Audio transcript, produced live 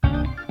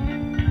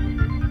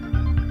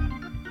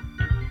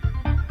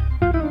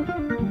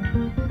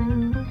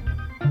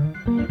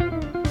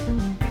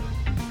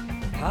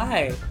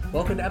Hi,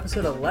 welcome to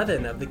episode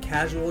 11 of the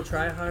Casual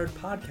Tryhard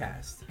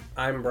podcast.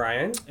 I'm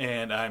Brian.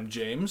 And I'm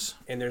James.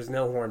 And there's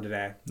no horn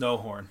today. No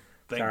horn.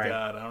 Thank Sorry.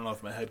 God. I don't know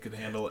if my head could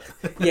handle it.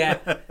 Yeah.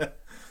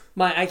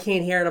 I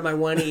can't hear it on my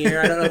one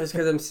ear. I don't know if it's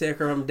because I'm sick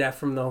or I'm deaf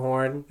from the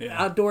horn.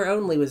 Yeah. Outdoor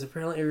only was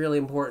apparently really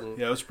important.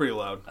 Yeah, it was pretty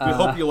loud. We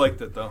hope you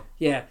liked it, though.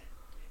 Yeah.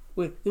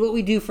 What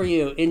we do for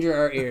you, injure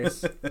our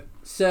ears.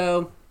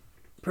 So,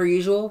 per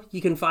usual,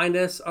 you can find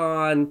us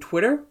on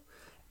Twitter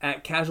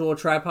at Casual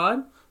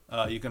Tripod.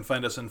 You can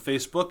find us on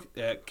Facebook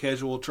at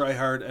Casual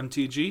Tryhard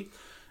MTG.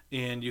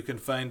 And you can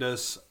find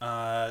us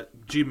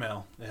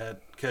Gmail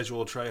at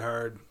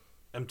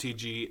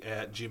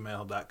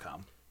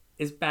casualtryhardmtg@gmail.com.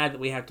 It's bad that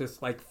we have to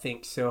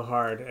think so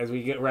hard as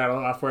we get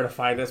rattled off where to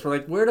find us. We're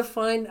like, where to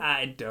find?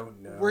 I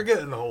don't know. We're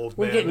getting old,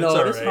 man. We're getting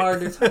old. It's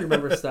hard. It's hard to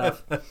remember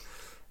stuff.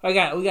 We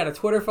got a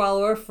Twitter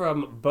follower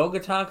from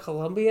Bogota,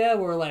 Colombia.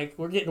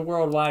 We're getting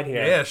worldwide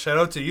here. Yeah, shout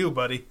out to you,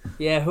 buddy.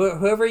 Yeah,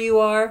 whoever you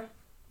are,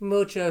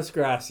 muchas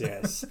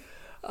gracias.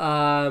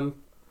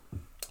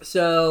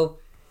 So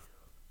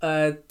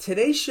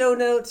today's show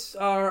notes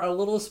are a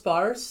little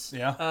sparse.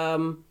 Yeah.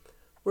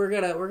 We're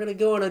gonna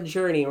go on a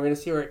journey. We're gonna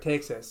see where it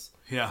takes us.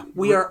 Yeah.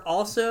 We are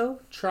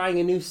also trying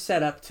a new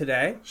setup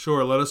today.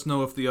 Sure. Let us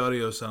know if the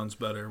audio sounds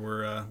better.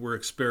 We're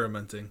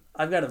experimenting.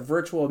 I've got a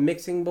virtual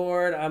mixing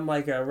board. I'm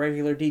like a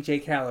regular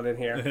DJ Khaled in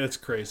here. It's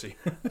crazy.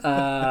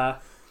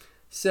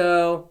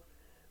 So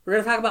we're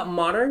gonna talk about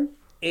Modern,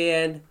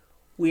 and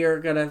we are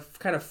gonna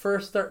kind of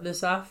first start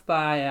this off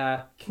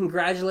by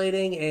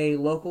congratulating a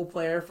local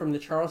player from the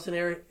Charleston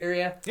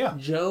area. Yeah.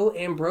 Joe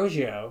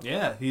Ambrosio.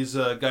 Yeah, he's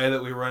a guy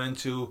that we run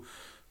into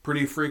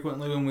pretty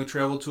frequently when we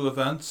travel to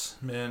events,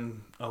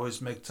 and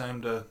always make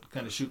time to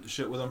kind of shoot the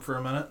shit with him for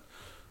a minute.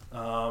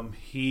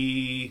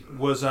 He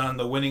was on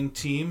the winning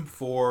team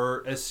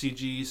for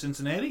SCG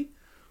Cincinnati.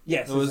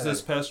 Yes, it was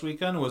this past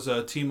weekend. It was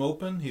a team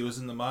open. He was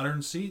in the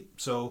Modern seat,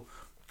 so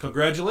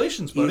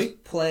congratulations, buddy. He's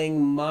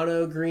playing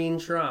mono green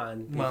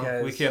Tron.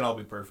 Well, we can't all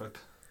be perfect.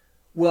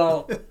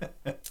 Well,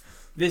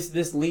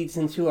 this leads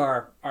into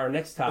our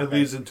next topic. It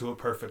leads into it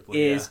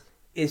perfectly.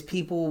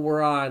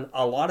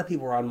 A lot of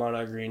people were on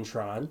mono green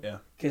Tron. Yeah.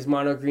 Because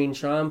mono green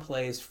Tron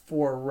plays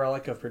for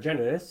Relic of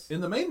Progenitus. In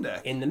the main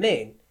deck. In the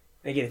main.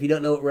 Again, if you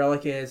don't know what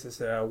Relic is,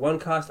 it's a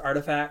 1-cost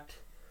artifact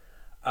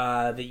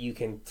that you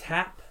can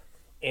tap,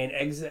 and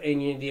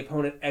the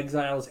opponent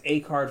exiles a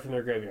card from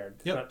their graveyard.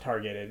 It's not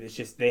targeted. It's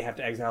just they have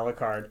to exile a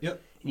card.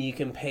 Yep. And you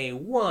can pay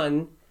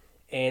 1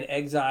 and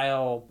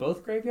exile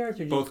both graveyards?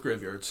 Both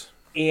graveyards.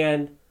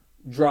 And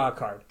draw a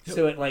card. Yep.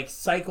 So it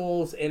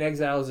cycles and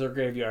exiles their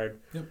graveyard.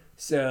 Yep.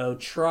 So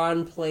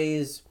Tron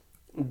plays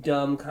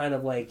dumb kind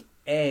of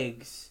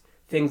eggs,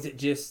 things that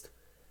just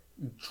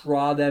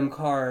draw them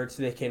cards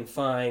so they can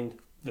find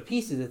the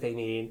pieces that they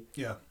need.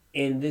 Yeah.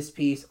 And this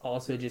piece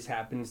also just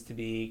happens to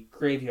be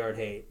Graveyard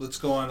Hate. Let's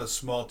go on a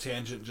small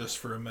tangent just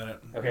for a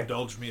minute. Okay.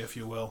 Indulge me if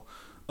you will.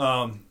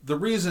 The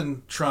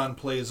reason Tron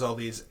plays all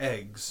these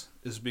eggs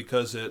is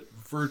because it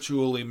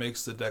virtually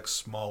makes the deck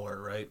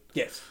smaller, right?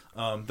 Yes.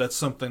 That's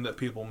something that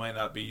people might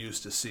not be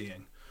used to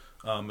seeing.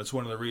 It's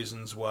one of the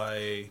reasons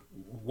why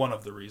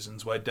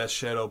Death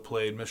Shadow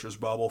played Mishra's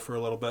Bauble for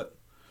a little bit.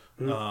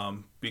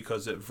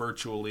 Because it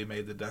virtually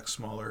made the deck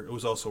smaller. It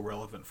was also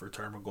relevant for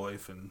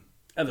Tarmogoyf and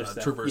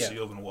Traverse the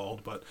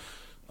Ilvenwald. But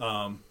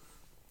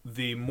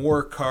the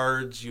more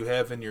cards you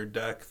have in your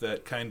deck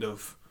that kind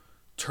of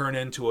turn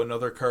into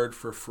another card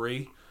for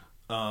free,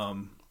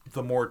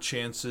 the more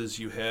chances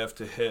you have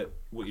to hit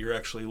what you're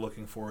actually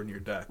looking for in your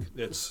deck.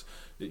 It's,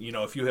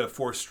 if you have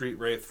 4 Street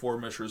Wraith, 4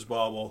 Mishra's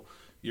Bauble,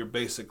 you're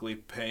basically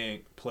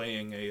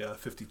playing a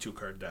 52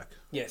 card deck.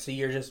 Yeah, so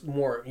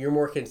you're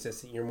more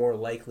consistent. You're more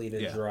likely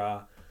to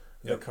draw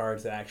the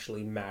cards that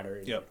actually matter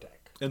in your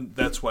deck. And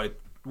that's why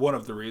one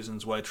of the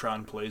reasons why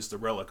Tron plays the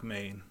Relic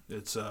main.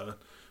 It's an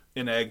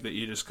egg that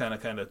you just kind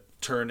of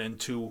turn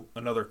into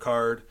another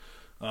card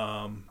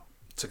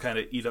to kind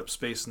of eat up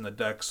space in the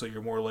deck, so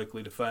you're more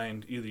likely to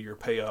find either your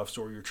payoffs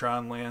or your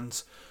Tron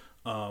lands.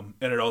 And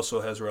it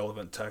also has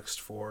relevant text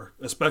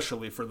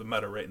especially for the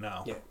meta right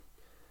now. Yeah.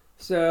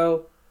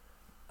 So,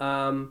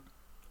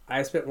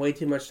 I spent way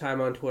too much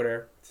time on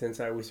Twitter since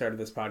we started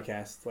this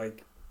podcast.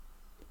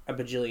 A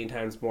bajillion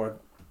times more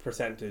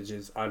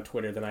percentages on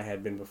Twitter than I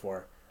had been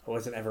before. I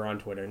wasn't ever on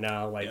Twitter.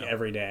 Now,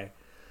 every day,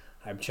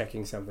 I'm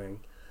checking something.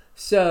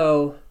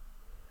 So,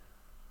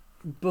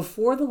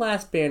 before the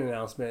last ban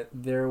announcement,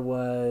 there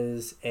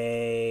was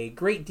a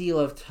great deal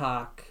of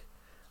talk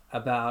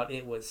about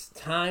it was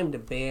time to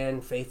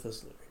ban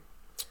Faithless Looting.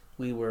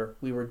 We were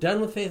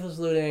done with Faithless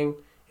Looting.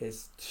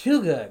 It's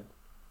too good.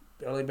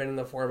 Only been in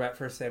the format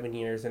for 7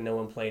 years, and no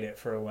one played it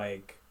for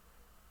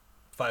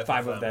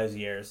five of those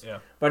years. Yeah.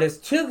 But it's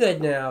too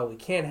good now. We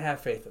can't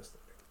have Faithless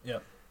Looting. Yeah.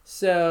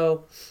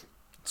 So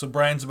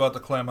Brian's about to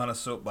climb on a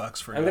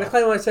soapbox for you. I'm going to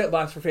climb on a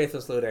soapbox for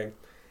Faithless Looting.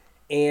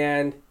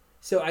 And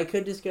so I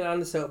could just get on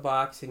the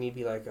soapbox, and you'd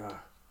be like,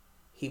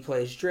 he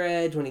plays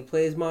Dredge when he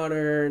plays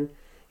Modern,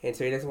 and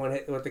so he doesn't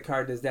want the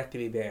card in his deck to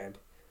be banned.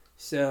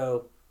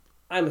 So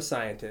I'm a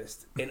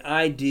scientist, and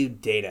I do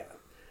data.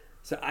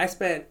 So I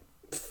spent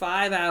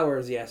 5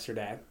 hours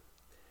yesterday,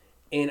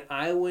 and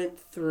I went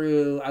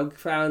through. I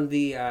found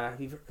the.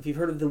 If you've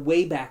heard of the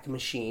Wayback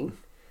Machine,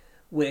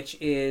 which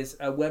is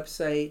a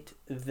website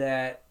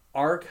that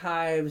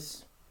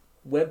archives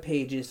web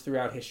pages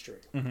throughout history.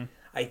 Mm-hmm.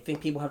 I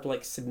think people have to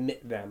like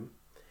submit them,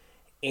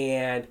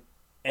 and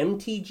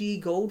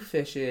MTG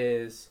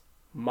Goldfish's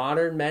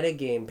modern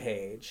metagame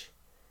page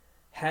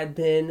had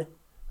been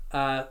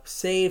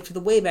saved to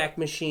the Wayback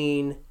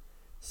Machine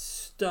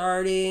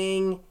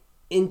starting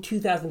in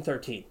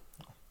 2013.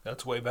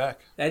 That's way back.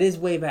 That is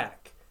way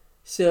back.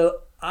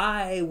 So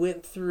I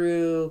went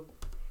through,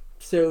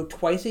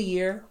 twice a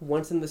year,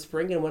 once in the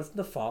spring and once in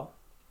the fall,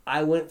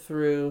 I went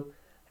through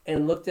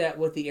and looked at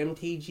what the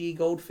MTG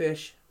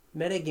Goldfish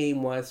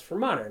metagame was for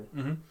Modern.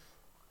 Mm-hmm.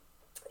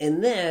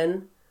 And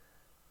then,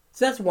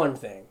 so that's one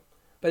thing.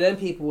 But then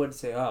people would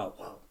say, oh,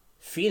 well,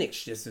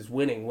 Phoenix just is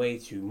winning way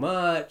too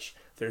much.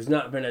 There's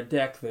not been a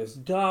deck this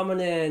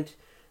dominant.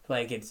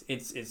 Like, its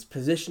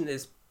position,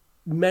 its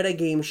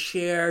metagame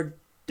share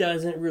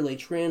doesn't really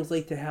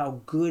translate to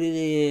how good it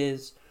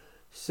is.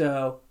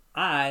 So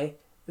I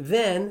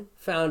then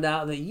found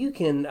out that you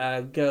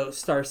can go,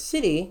 Star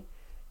City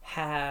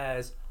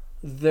has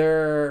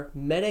their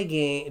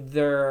metagame,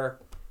 their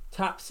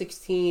top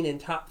 16 and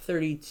top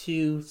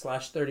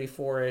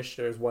 32/34-ish.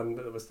 There's one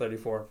that was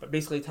 34, but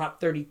basically top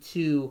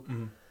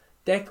 32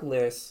 deck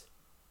lists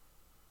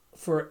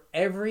for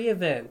every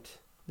event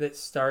that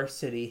Star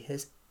City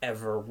has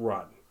ever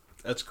run.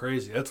 That's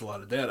crazy. That's a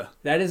lot of data.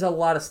 That is a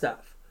lot of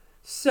stuff.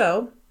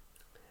 So,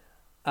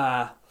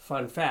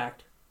 fun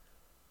fact,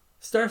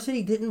 Star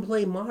City didn't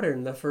play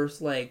Modern the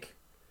first,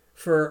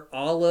 for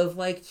all of,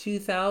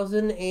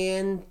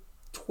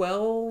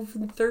 2012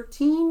 and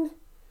 13?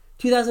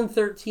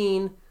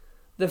 2013,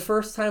 the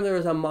first time there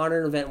was a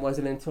Modern event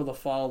wasn't until the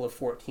fall of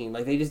 14.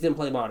 They just didn't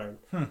play Modern.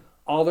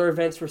 All their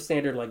events were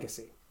Standard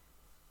Legacy.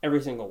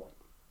 Every single one.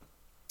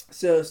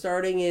 So,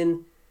 starting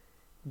in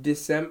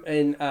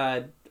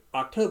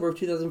October of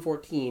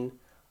 2014,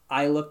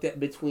 I looked at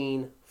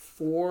between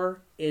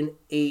 4 and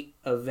 8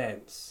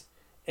 events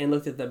and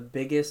looked at the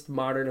biggest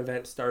Modern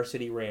event Star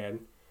City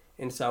ran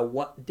and saw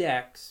what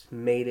decks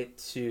made it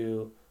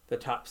to the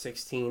top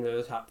 16 or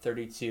the top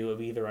 32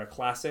 of either a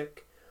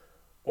Classic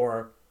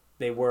or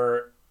they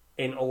were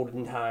in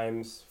olden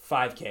times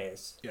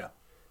 5Ks. Yeah.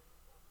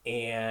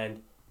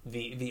 And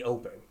the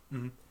Open.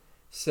 Mm-hmm.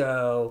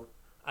 So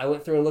I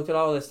went through and looked at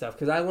all this stuff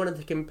because I wanted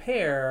to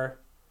compare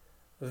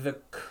what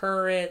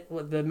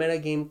the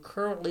metagame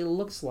currently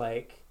looks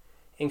like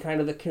and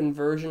kind of the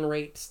conversion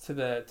rates to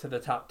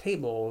the top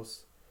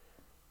tables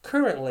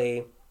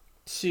currently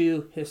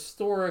to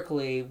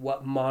historically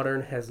what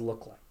Modern has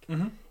looked like.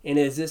 Mm-hmm. And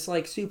is this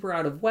super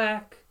out of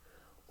whack,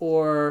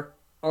 or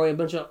are we a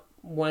bunch of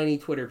whiny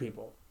Twitter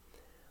people?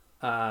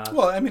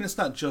 Well, I mean, it's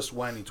not just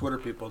whiny Twitter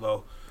people,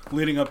 though.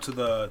 Leading up to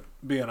the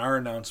BNR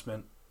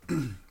announcement,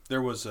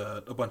 there was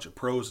a bunch of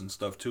pros and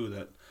stuff, too,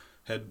 that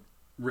had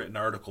written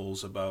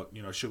articles about,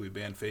 should we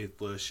ban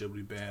Faithless? Should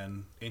we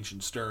ban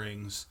Ancient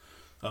Stirrings?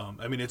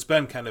 I mean, it's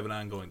been kind of an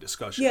ongoing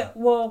discussion. Yeah,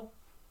 well...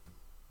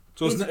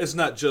 So it's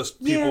not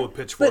just people with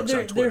pitchforks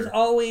on Twitter.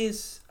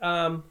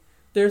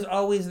 There's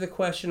always the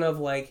question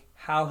of,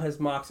 how has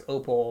Mox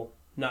Opal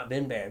not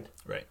been banned?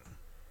 Right.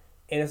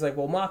 And it's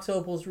Mox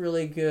Opal's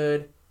really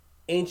good.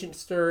 Ancient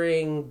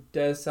Stirring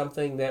does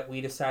something that we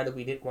decided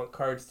we didn't want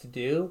cards to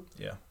do.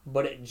 Yeah.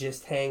 But it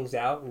just hangs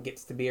out and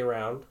gets to be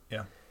around.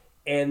 Yeah.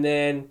 And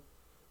then,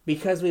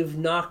 because we've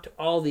knocked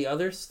all the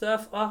other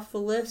stuff off the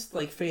list,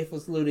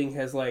 Faithless Looting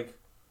has,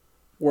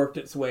 worked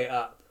its way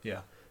up. Yeah.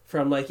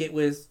 From, it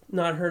was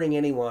not hurting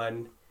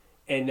anyone,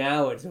 and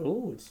now it's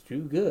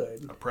too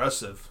good.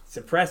 Oppressive. It's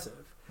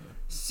oppressive. Yeah.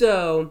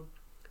 So,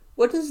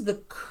 what does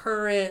the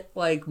current,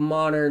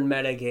 Modern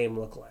metagame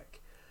look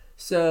like?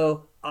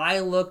 So,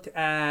 I looked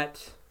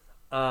at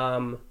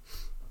MTG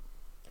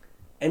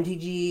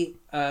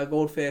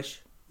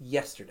Goldfish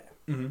yesterday.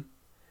 Mm-hmm.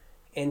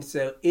 And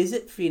so, Is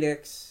It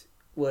Phoenix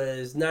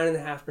was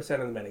 9.5%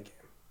 of the metagame.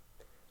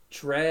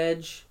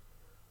 Dredge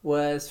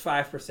was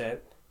 5%.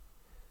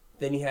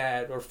 Then you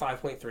had, or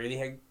 5.3, they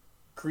had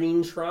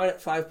Green Tron at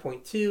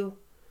 5.2.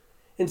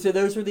 And so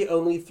those were the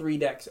only 3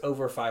 decks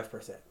over 5%.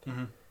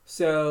 Mm-hmm.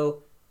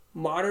 So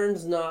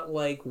Modern's not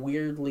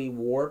weirdly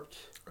warped,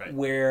 right,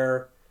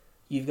 where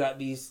you've got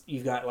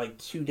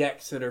 2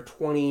 decks that are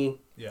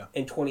 20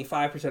 and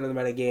 25% of the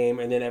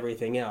metagame and then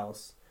everything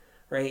else,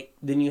 right?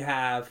 Then you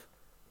have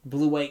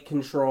Blue-White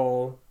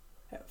Control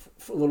a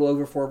little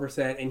over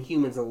 4% and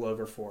Humans a little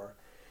over 4%.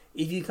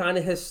 If you kind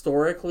of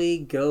historically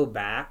go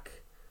back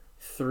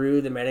through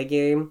the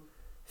metagame,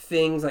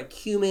 things like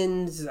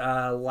Humans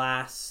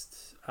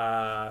last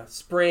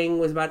spring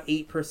was about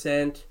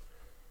 8%.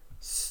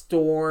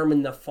 Storm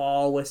in the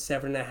fall was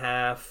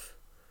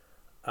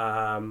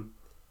 7.5%.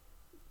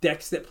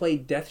 Decks that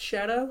played Death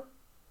Shadow,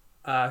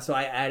 so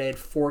I added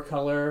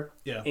 4-color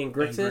and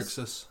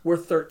Grixis, were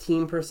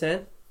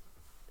 13%.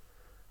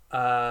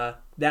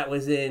 That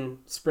was in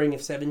spring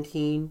of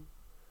 17.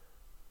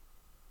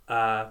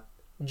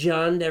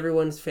 Jund,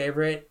 everyone's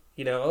favorite,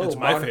 It's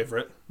my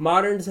favorite.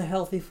 Modern's a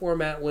healthy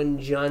format when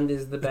Jund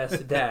is the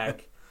best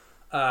deck.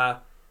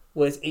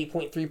 Was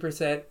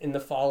 8.3% in the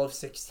fall of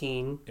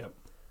 16. Yep.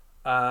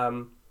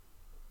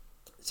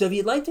 So if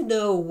you'd like to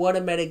know what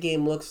a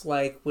metagame looks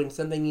like when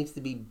something needs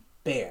to be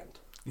banned,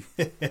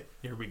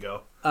 here we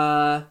go.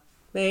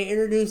 May I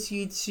introduce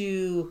you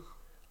to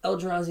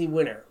Eldrazi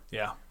Winter?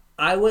 Yeah.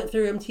 I went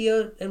through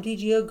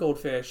MTGO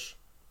Goldfish,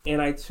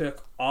 and I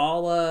took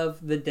all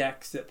of the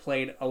decks that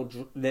played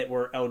that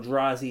were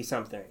Eldrazi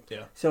something.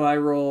 Yeah. So I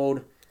rolled...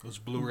 It was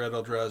blue-red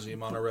Eldrazi,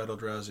 mono-red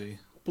Eldrazi.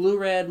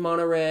 Blue-red,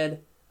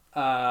 mono-red,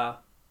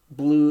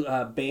 blue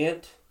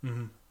Bant,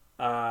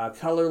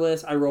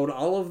 colorless. I rolled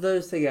all of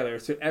those together.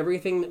 So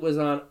everything that was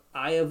on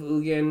Eye of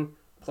Ugin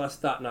plus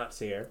Thought-Knot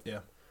Seer. Yeah.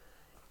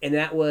 And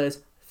that was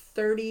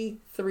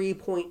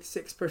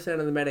 33.6%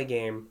 of the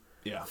metagame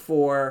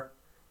for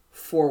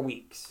 4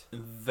 weeks.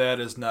 That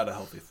is not a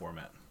healthy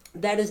format.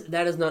 That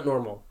is not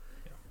normal.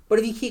 Yeah. But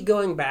if you keep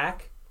going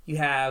back, you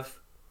have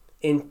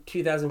in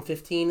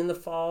 2015 in the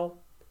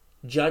fall,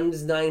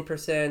 Jund's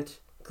 9%,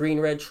 Green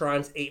Red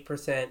Tron's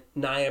 8%,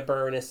 Naya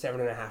Burn is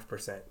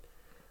 7.5%.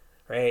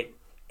 Right?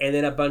 And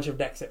then a bunch of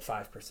decks at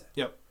 5%.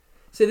 Yep.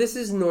 So this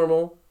is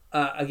normal.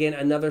 Again,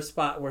 another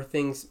spot where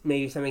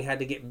maybe something had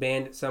to get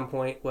banned at some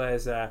point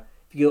was if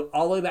you go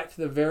all the way back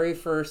to the very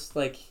first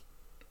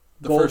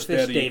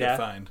Goldfish data you could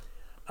find.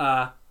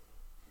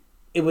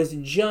 It was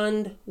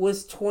Jund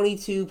was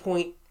 22.2%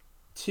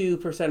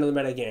 of the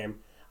metagame.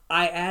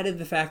 I added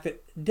the fact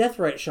that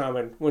Deathrite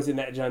Shaman was in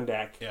that Jund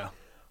deck. Yeah.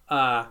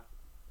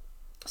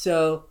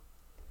 So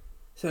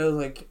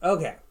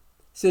okay.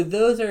 So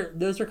those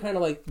are kind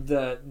of like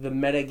the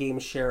metagame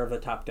share of the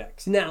top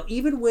decks. Now,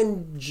 even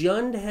when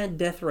Jund had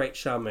Deathrite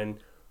Shaman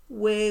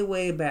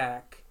way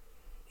back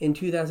in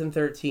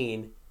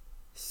 2013,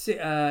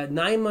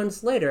 9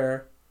 months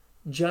later,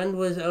 Jund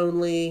was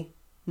only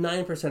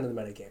 9% of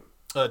the metagame.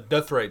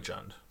 Deathrite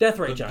Jund.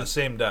 Deathrite Jund. The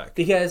same deck.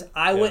 Because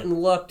I went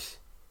and looked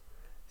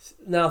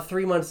now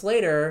 3 months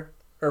later,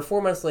 or 4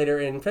 months later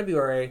in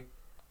February,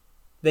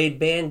 they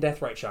banned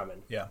Deathrite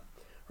Shaman. Yeah.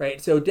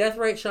 Right? So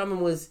Deathrite Shaman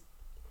was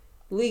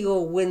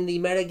legal when the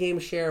metagame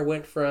share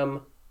went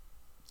from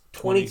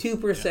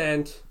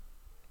 22%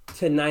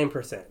 to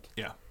 9%.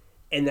 Yeah.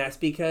 And that's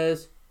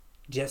because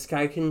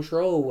Jeskai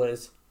Control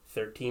was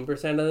 13%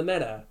 of the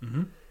meta.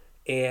 Mm-hmm.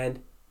 And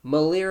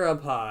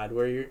Malirapod,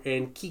 where you're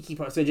in Kiki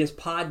Pod, so just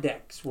pod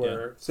decks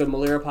were, so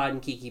Malirapod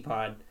and Kiki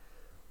Pod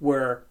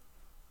were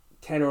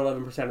 10 or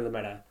 11% of the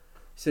meta.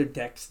 So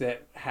decks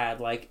that had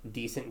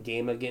decent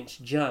game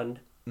against Jund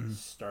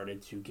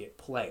started to get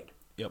played.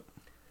 Yep.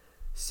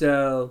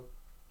 So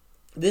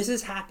this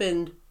has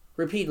happened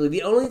repeatedly.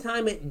 The only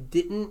time it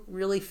didn't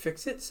really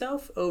fix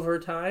itself over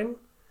time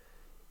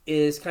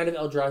is kind of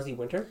Eldrazi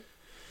Winter.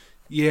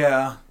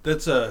 Yeah,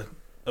 that's a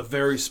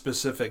very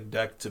specific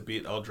deck to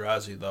beat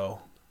Eldrazi, though.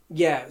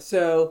 Yeah,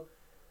 so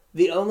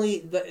there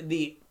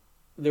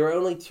were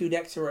only 2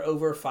 decks that were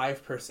over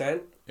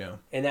 5%. Yeah.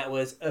 And that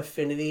was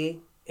Affinity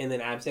and then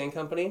Abzan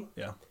Company.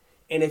 Yeah.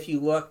 And if you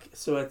look,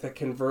 so at the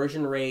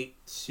conversion rate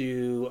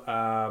to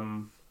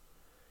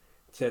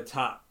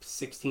top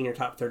 16 or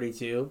top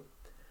 32,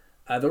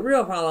 the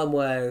real problem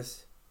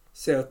was,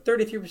 so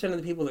 33% of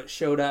the people that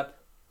showed up,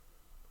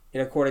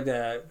 and according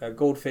to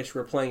Goldfish,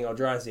 were playing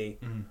Eldrazi.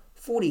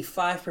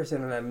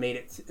 45% of them made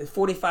it.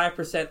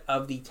 45%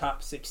 of the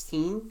top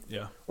 16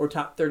 or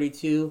top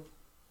 32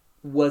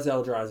 was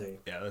Eldrazi.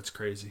 Yeah, that's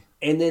crazy.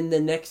 And then the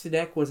next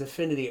deck was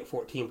Affinity at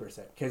 14%,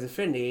 because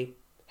Affinity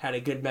had a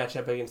good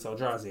matchup against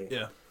Eldrazi.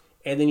 Yeah.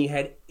 And then you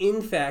had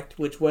Infect,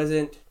 which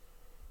wasn't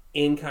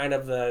in kind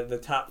of the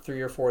top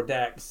 3 or 4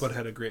 decks, but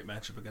had a great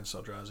matchup against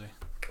Eldrazi.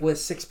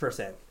 Was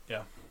 6%.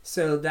 Yeah.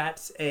 So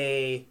that's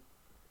a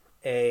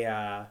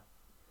meta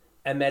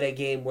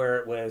game where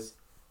it was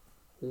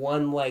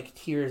one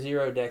tier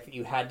 0 deck that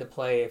you had to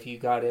play if you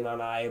got in on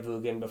Eye of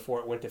Ugin before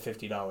it went to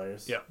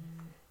 $50. Yeah.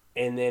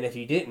 And then if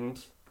you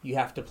didn't, you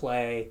have to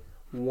play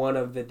one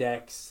of the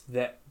decks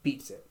that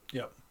beats it.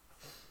 Yep.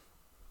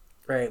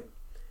 Right.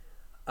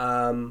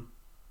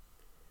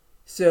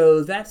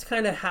 So that's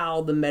kind of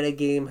how the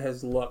metagame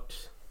has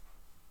looked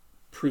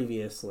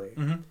previously.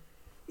 Mm-hmm.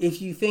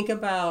 If you think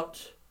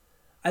about,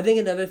 I think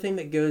another thing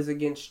that goes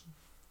against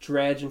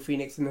Dredge and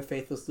Phoenix and the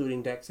Faithless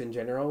Looting decks in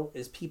general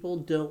is people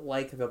don't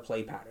like the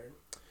play pattern.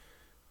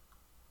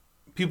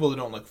 People that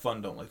don't like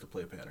fun don't like the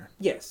play pattern.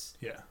 Yes.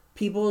 Yeah.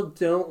 People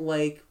don't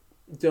like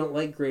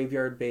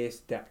graveyard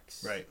based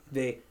decks. Right.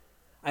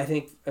 I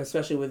think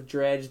especially with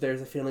Dredge,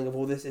 there's a feeling of,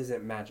 well, this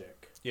isn't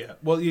Magic. Yeah.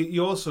 Well,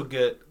 you also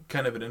get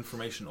kind of an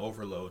information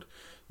overload.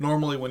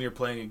 Normally, when you're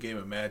playing a game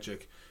of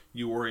Magic,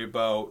 you worry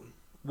about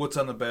what's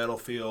on the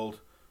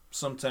battlefield.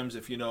 Sometimes,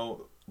 if you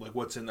know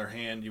what's in their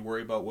hand, you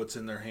worry about what's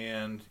in their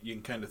hand. You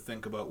can kind of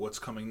think about what's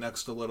coming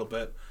next a little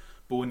bit.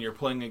 But when you're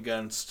playing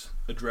against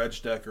a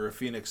Dredge deck or a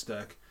Phoenix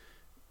deck,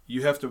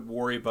 you have to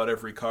worry about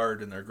every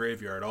card in their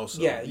graveyard also.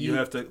 Yeah, you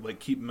have to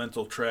keep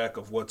mental track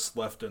of what's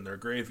left in their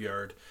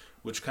graveyard,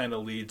 which kind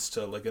of leads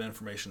to an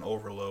information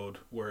overload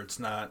where it's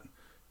not,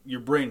 your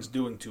brain's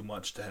doing too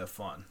much to have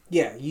fun.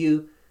 Yeah,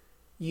 you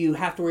you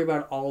have to worry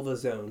about all the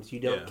zones. You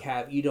don't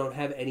Yeah. you don't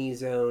have any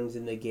zones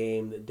in the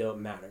game that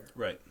don't matter,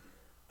 Right.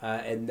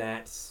 and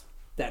that's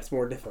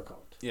more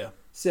difficult. Yeah.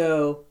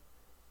 So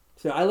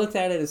I looked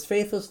at it as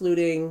Faithless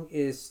Looting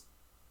is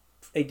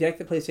a deck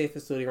that plays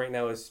Faithless Looting right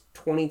now is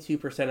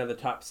 22% of the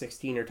top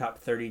 16 or top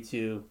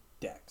 32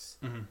 decks.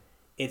 Mm-hmm.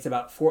 It's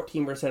about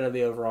 14% of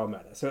the overall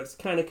meta. So it's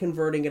kind of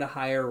converting at a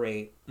higher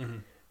rate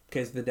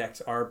because the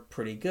decks are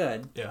pretty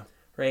good. Yeah.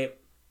 Right?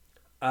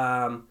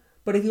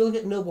 But if you look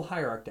at Noble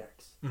Hierarch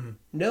decks,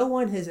 no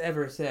one has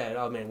ever said,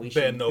 oh man, we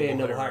should ban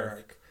Noble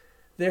Hierarch.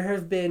 There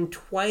have been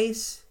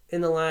twice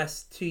in the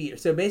last 2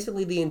 years. So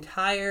basically the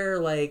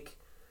entire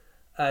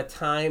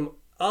time,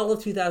 all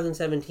of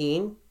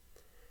 2017,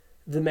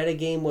 the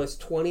metagame was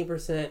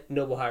 20%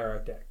 Noble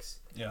Hierarch decks.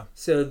 Yeah.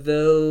 So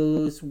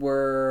those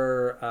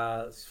were,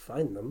 let's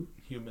find them.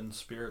 Human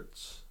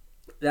spirits.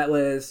 That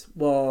was,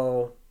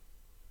 well,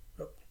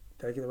 oh,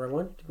 did I get the wrong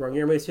one? Wrong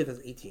year? Maybe it's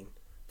 2018.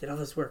 Did all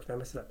this work? Did I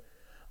mess it up?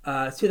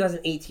 It's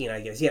 2018,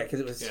 I guess. Yeah, because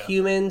it was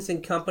Humans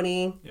and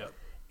Company. Yeah.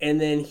 And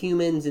then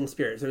Humans and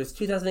Spirits. So it was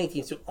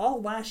 2018. So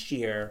all last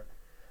year,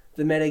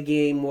 the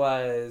metagame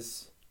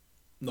was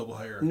Noble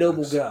Hierarch.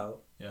 Noble Go.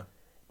 Yeah.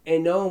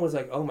 And no one was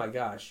like, oh my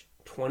gosh,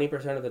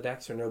 20% of the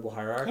decks are Noble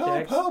Hierarch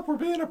decks. Help, we're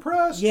being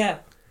oppressed. Yeah,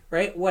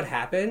 right? What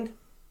happened?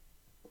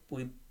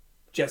 We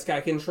just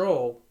got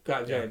Control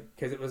got good.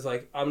 Because it was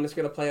like, I'm just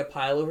going to play a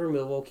pile of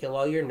removal, kill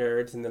all your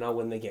nerds, and then I'll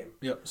win the game.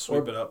 Yep,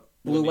 sweep it up.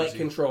 Blue-White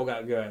Control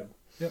got good.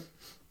 Yep.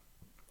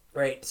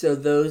 Right, so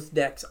those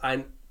decks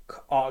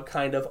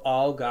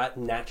all got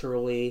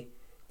naturally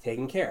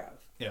taken care of.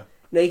 Yeah.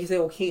 Now you can say,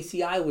 well,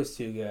 KCI was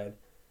too good.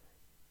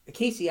 The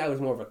KCI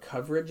was more of a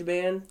coverage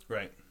ban.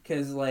 Right.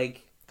 Because,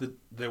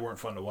 they weren't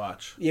fun to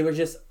watch. They were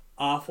just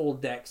awful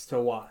decks to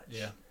watch.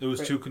 Yeah. It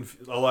was too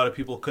a lot of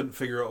people couldn't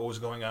figure out what was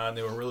going on.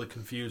 They were really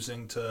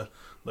confusing to,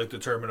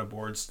 determine a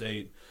board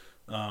state.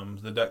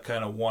 The deck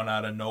kind of won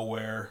out of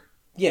nowhere.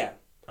 Yeah.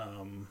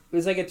 It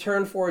was like a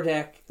turn 4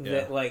 deck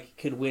that,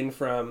 could win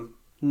from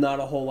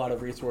not a whole lot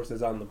of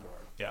resources on the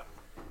board. Yeah.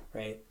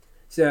 Right?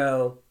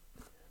 So,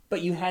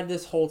 but you had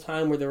this whole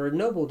time where there were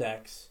Noble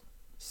decks.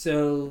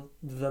 So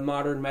the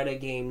modern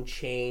metagame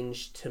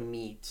changed to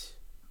meet.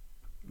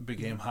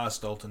 Became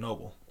hostile to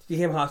Noble.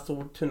 Became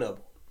hostile to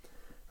Noble.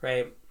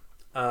 Right?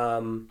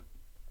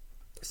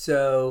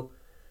 So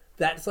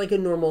that's like a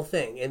normal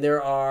thing. And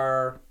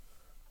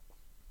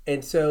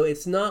so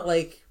it's not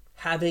like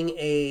having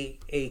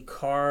a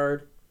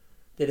card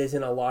that is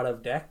in a lot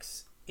of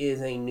decks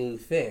is a new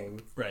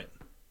thing. Right.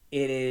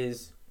 It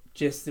is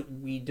just that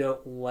we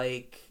don't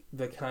like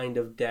the kind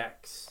of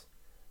decks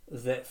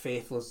that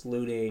Faithless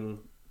Looting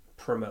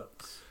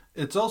promotes.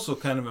 It's also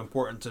kind of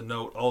important to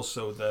note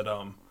also that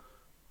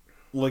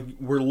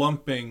we're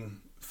lumping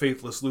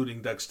Faithless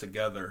Looting decks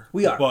together.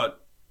 We are.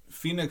 But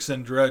Phoenix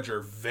and Dredge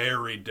are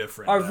very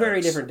different decks.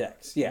 very different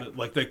decks, yeah.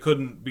 They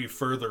couldn't be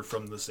further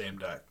from the same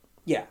deck.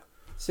 Yeah.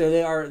 So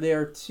they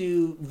are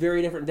two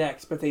very different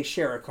decks, but they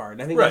share a card.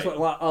 And I think that's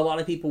what a lot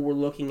of people were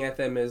looking at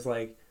them as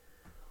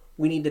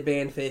we need to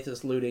ban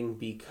Faithless Looting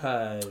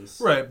because...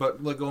 Right,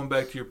 but going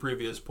back to your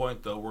previous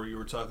point, though, where you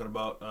were talking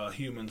about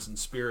Humans and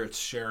Spirits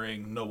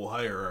sharing Noble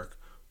Hierarch,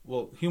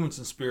 well, Humans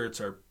and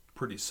Spirits are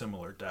pretty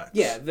similar decks.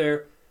 Yeah,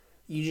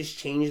 you just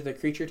change the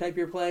creature type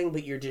you're playing,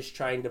 but you're just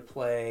trying to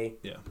play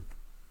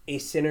a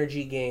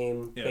synergy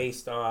game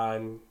based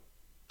on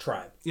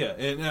tribe. Yeah,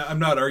 and I'm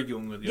not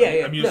arguing with you.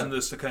 I'm using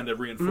this to kind of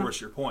reinforce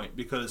your point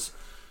because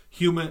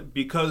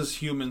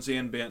humans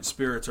and Bant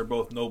Spirits are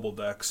both Noble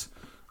decks,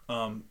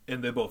 and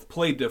they both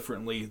play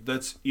differently.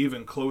 That's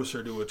even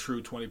closer to a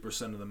true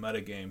 20% of the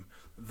metagame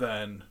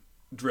than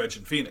Dredge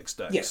and Phoenix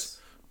decks.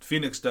 Yes.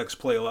 Phoenix decks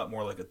play a lot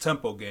more like a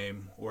tempo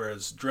game,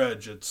 whereas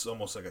Dredge, it's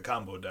almost like a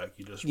combo deck.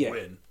 You just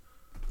win.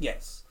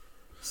 Yes.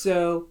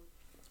 So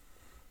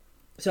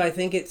I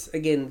think it's,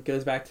 again,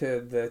 goes back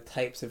to the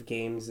types of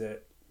games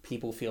that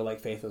people feel like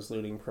Faithless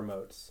Looting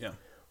promotes. Yeah.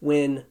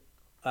 When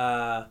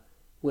Mardu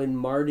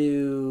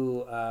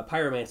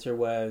Pyromancer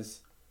was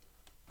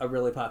a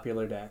really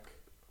popular deck,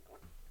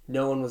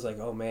 no one was like,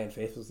 oh man,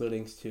 Faithless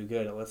Looting's too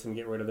good. It lets them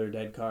get rid of their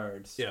dead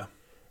cards. Yeah.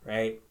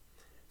 Right?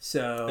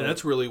 So... And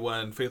that's really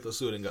when Faithless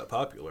Looting got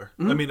popular.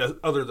 I mean,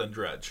 other than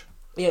Dredge.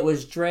 Yeah, it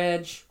was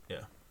Dredge.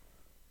 Yeah.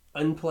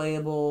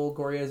 Unplayable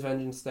Gorya's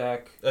Vengeance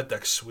deck. That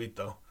deck's sweet,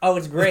 though. Oh,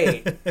 it's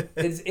great.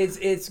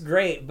 it's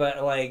great, but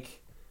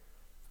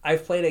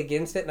I've played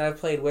against it and I've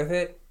played with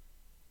it.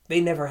 They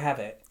never have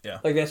it. Yeah.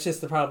 That's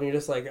just the problem. You're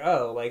just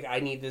I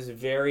need this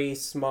very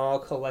small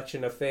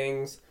collection of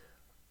things.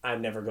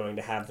 I'm never going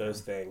to have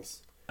those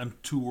things. I'm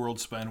 2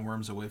 Worldspine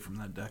Worms away from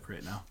that deck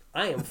right now.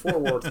 I am 4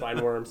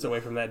 Worldspine Worms away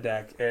from that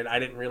deck, and I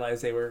didn't realize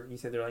they were. You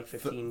said they're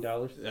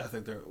 $15. Yeah, I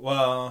think they're.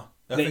 Well,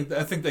 I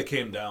think they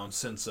came down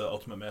since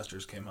Ultimate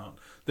Masters came out.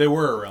 They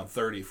were around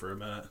 30 for a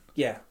minute.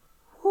 Yeah.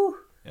 Whew.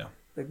 Yeah.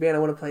 Man, I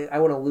want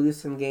to lose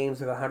some games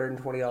with $120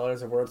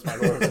 of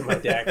Worldspine Worms in my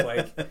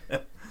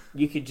deck.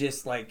 You could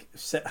just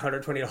set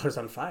 $120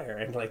 on fire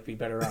and be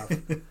better off.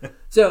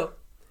 So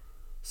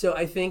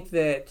I think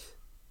that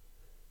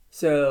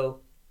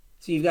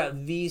So you've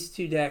got these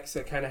two decks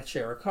that kind of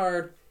share a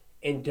card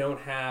and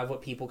don't have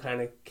what people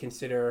kind of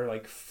consider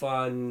like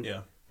fun,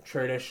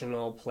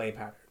 traditional play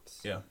patterns.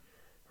 Yeah.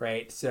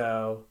 Right.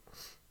 So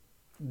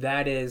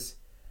that is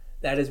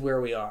where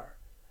we are.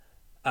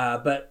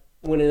 But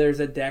when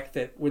there's a deck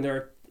that when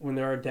there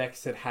are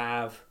decks that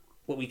have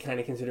what we kind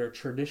of consider a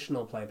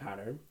traditional play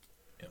pattern,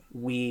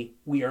 we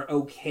are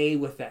okay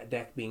with that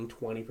deck being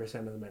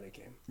 20% of the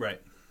metagame.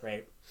 Right.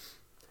 Right.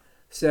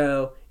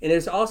 So, and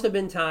there's also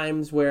been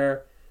times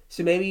where,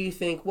 so maybe you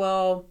think,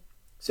 well,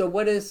 so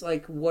what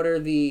are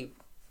the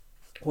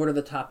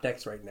top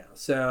decks right now?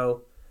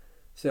 So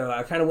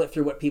I kind of went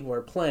through what people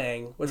are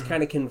playing, what's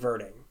kind of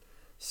converting.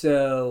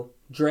 So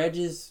Dredge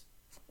is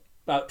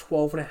about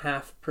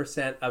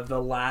 12.5% of the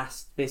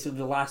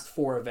last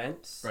 4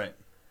 events. Right.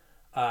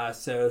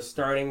 So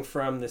starting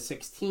from the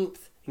 16th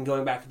and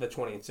going back to the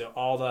 20th. So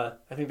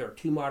I think there are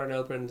 2 Modern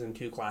Opens and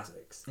 2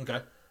 Classics.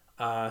 Okay.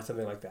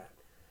 Something like that.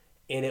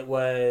 And it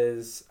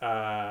was,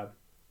 there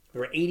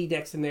were 80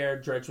 decks in there.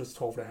 Dredge was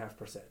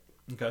 12.5%.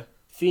 Okay.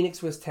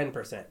 Phoenix was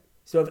 10%.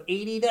 So of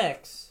 80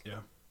 decks,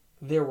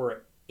 there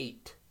were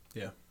 8.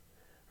 Yeah.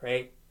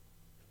 Right?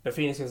 But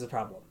Phoenix was a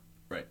problem.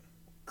 Right.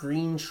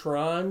 Green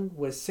Tron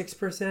was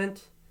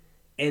 6%.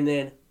 And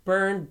then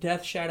Burn,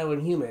 Death Shadow,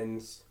 and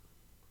Humans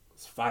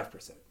was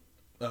 5%.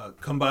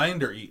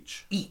 Combined or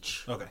each?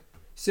 Each. Okay.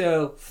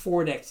 So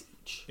 4 decks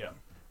each. Yeah.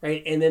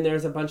 Right? And then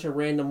there's a bunch of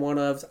random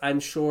one-ofs, I'm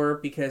sure,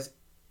 because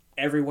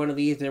every one of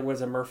these, there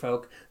was a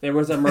Merfolk. There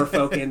was a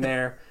Merfolk in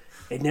there.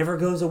 It never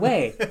goes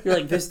away. You're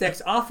like, this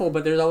deck's awful,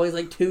 but there's always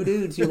like 2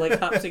 dudes who like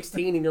top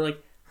 16, and you're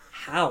like,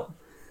 how?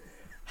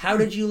 How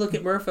did you look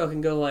at Merfolk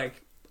and go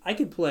like, I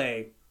could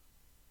play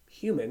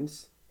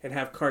Humans and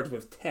have cards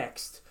with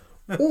text,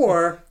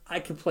 or I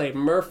could play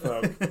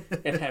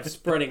Merfolk and have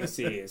Spreading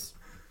Seas.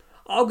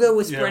 I'll go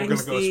with Spreading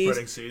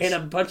Seas and a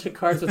bunch of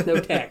cards with no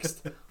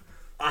text.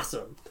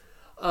 Awesome.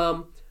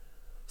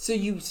 So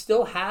you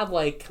still have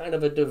like kind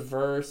of a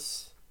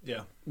diverse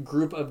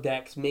group of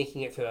decks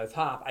making it to the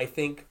top. I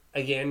think,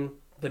 again,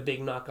 the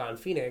big knock on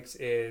Phoenix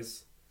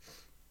is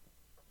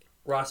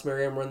Ross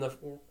Merriam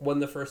won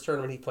the first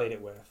tournament he played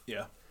it with.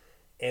 Yeah.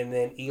 And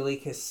then Ely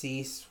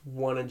Cassis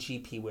won a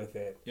GP with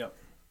it. Yep.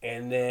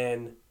 And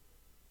then,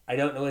 I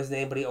don't know his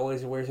name, but he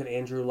always wears an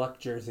Andrew Luck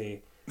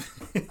jersey.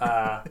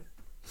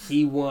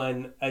 He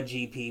won a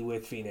GP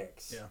with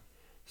Phoenix. Yeah.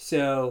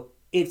 So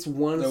it's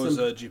won That was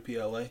a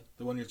GPLA,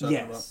 the one you're talking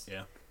about?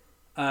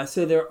 Yeah.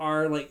 So there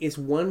are, it's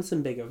won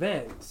some big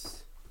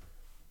events,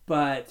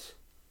 but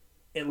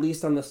at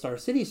least on the Star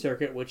City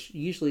circuit, which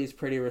usually is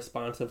pretty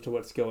responsive to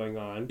what's going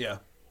on,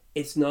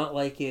 it's not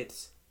like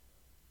it's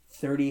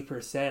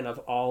 30% of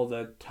all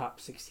the top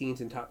 16s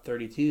and top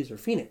 32s are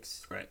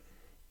Phoenix. Right.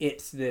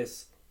 It's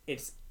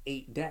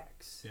 8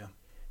 decks. Yeah.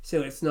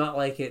 So it's not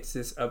like it's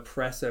this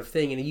oppressive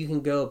thing. And you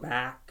can go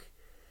back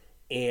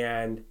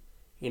and,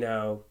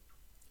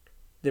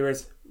 there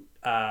was,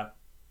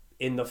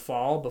 in the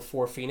fall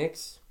before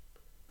Phoenix,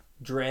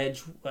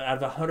 Dredge, out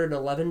of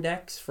 111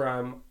 decks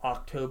from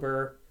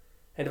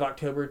end of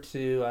October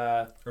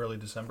to early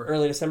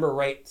December,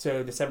 right?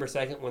 So December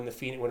 2nd,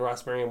 when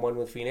Ross Merriam won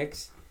with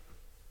Phoenix,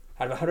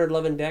 out of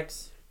 111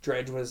 decks,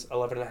 Dredge was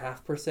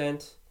 11.5%.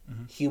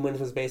 Mm-hmm. Humans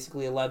was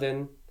basically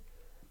 11%.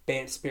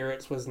 Bant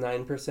Spirits was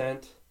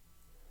 9%.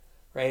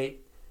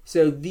 Right?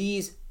 So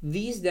these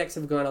decks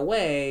have gone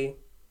away.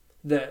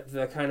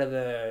 The kind of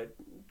the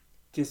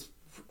just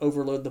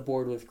overload the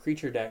board with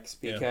creature decks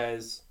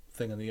because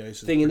Thing in the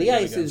Ice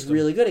is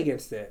really good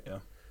against it. Yeah.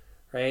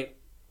 Right?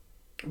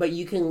 But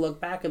you can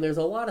look back and there's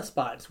a lot of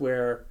spots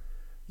where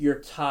your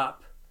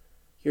top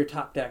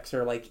decks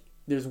are like,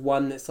 there's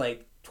one that's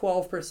like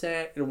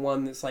 12% and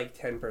one that's like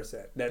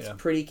 10%. That's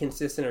pretty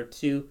consistent, or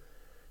 2.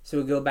 So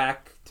we go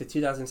back to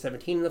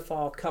 2017 in the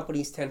fall,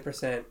 Company's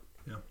 10%,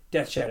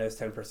 Death Shadow's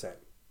 10%.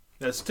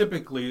 That's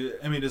typically,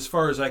 as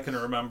far as I can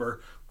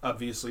remember,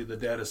 obviously the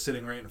data's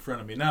sitting right in front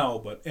of me now,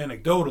 but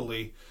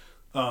anecdotally,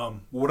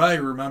 what I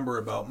remember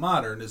about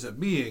Modern is it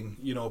being,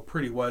 a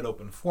pretty wide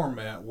open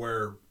format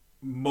where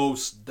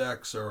most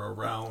decks are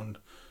around,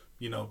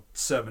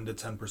 7 to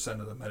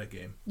 10% of the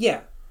metagame.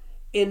 Yeah.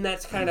 And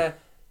that's kind of,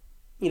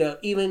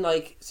 even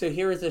like, so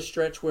here is a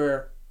stretch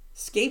where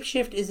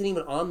Scapeshift isn't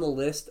even on the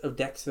list of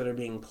decks that are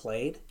being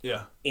played.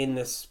 Yeah. In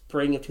the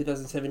spring of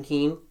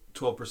 2017.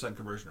 12%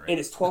 conversion rate. And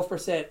it's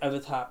 12% of the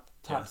top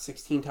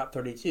 16, top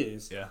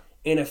 32s. Yeah.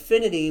 And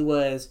Affinity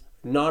was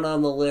not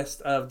on the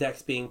list of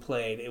decks being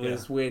played. It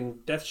was when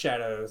Death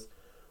Shadows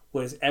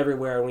was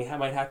everywhere, and we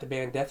might have to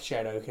ban Death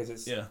Shadow because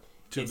it's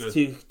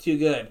too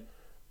good.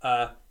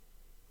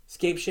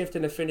 Scapeshift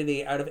and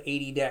Affinity out of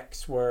 80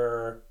 decks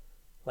were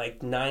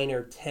like 9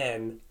 or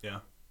 10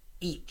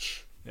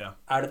 each. Yeah.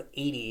 Out of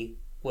 80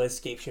 was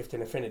Scapeshift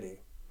and Affinity.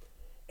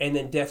 And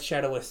then Death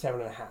Shadow was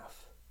 7.5.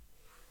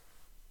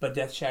 But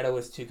Death Shadow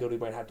was too good, we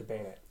might have to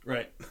ban it.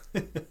 Right.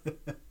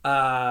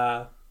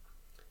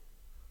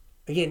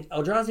 Again,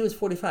 Eldrazi was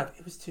 45.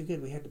 It was too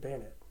good, we had to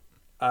ban it.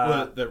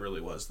 Well, that really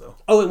was, though.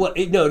 Oh, it was.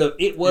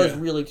 It was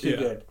really too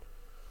good.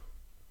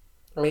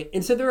 Right?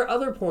 And so there are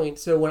other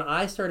points. So when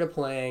I started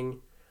playing,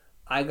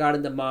 I got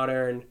into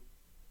Modern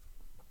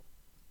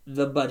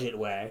the budget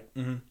way,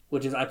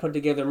 which is I put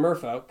together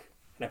Merfolk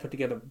and I put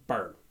together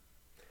Burn.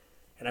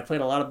 And I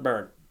played a lot of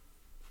Burn.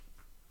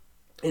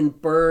 In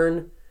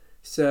Burn,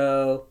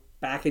 so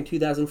back in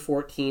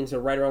 2014, so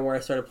right around where I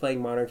started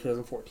playing Modern,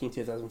 2014,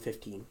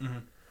 2015,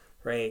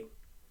 right?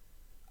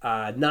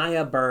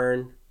 Naya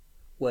Burn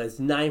was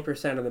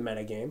 9% of the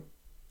metagame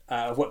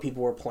of what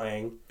people were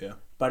playing. Yeah.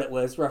 But it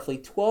was roughly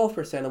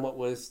 12% of what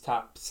was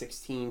top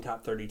 16,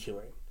 top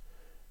 32ing,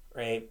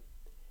 right?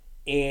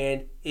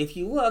 And if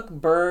you look,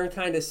 Burn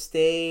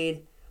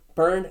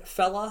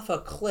fell off a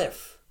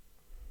cliff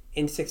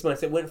in 6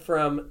 months. It went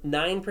from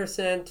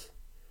 9%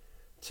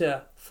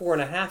 to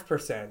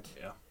 4.5%.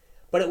 Yeah.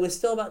 But it was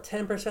still about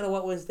 10% of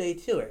what was day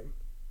 2ing.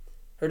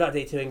 Or not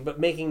day 2ing, but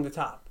making the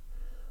top.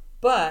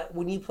 But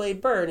when you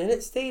played Burn, and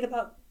it stayed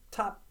about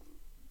top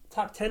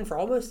 10 for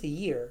almost a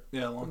year.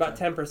 Yeah, a long about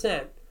time.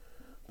 10%.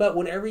 But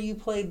whenever you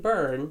played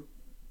Burn,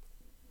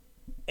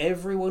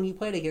 everyone you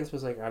played against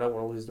was like, I don't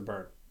want to lose to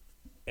Burn.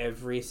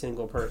 Every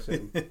single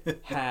person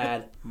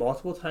had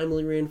multiple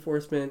timely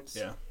reinforcements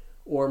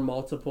or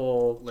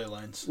multiple ley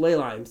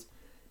lines.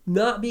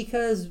 Not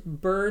because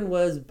Burn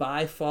was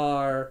by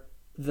far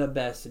the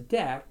best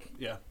deck.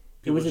 Yeah.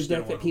 It was a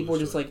deck that people were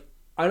just like,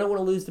 I don't want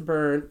to lose to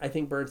Burn. I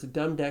think Burn's a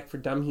dumb deck for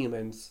dumb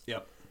humans.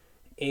 Yep.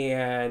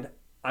 And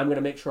I'm going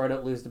to make sure I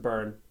don't lose to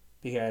Burn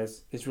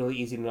because it's really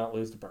easy to not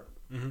lose to Burn.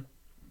 Mm-hmm.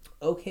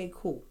 Okay,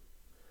 cool.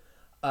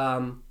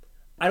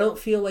 I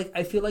feel like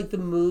the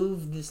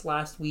move this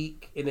last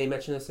week, and they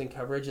mentioned this in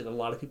coverage, that a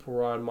lot of people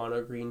were on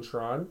Mono Green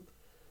Tron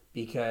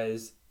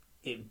because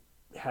it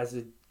has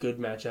a good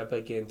matchup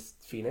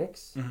against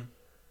Phoenix. Mm-hmm.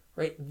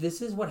 Right?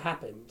 This is what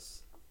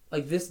happens.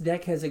 Like, this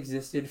deck has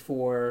existed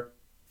for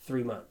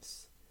 3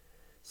 months.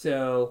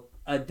 So,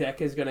 a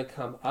deck is going to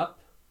come up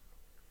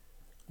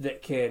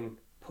that can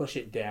push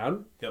it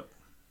down. Yep.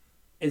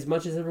 As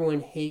much as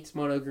everyone hates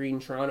Mono Green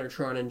Tron or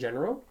Tron in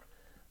general,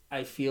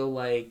 I feel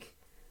like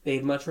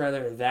they'd much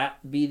rather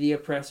that be the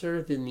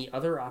oppressor than the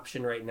other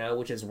option right now,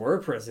 which is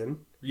Word Prison.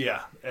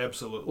 Yeah,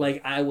 absolutely.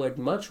 Like, I would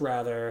much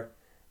rather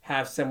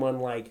have someone,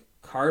 like,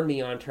 card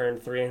me on turn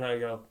 3 and I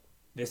go,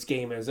 this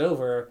game is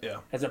over.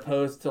 Yeah. As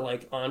opposed to,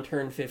 like, on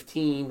turn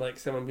 15, like,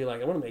 someone be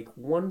like, I want to make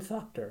one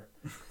Thopter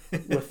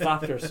with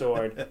Thopter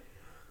Sword.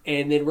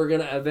 And then we're going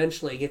to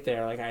eventually get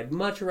there. Like, I'd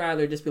much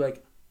rather just be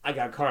like, I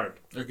got card.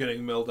 They're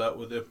getting milled out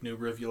with Ipnu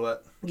Rivulet.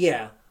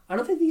 Yeah. I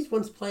don't think these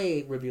ones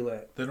play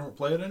Rivulet. They don't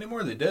play it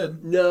anymore? They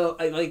did. No,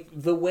 like,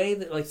 the way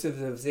that, like, so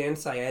the Zan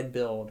Syed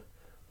build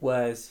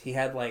was he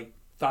had, like,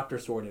 Thopter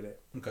Sword in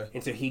it. Okay.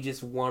 And so he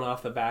just won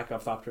off the back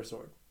of Thopter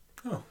Sword.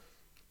 Oh.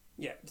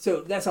 Yeah.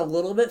 So that's a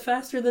little bit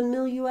faster than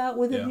mill you out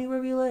with a new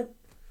Rivulet,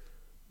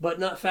 but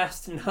not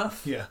fast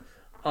enough. Yeah.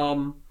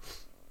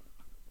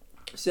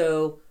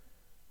 So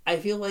I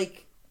feel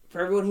like for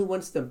everyone who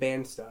wants to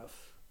ban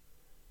stuff,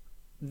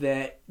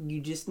 that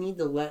you just need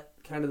to let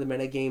kind of the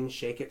metagame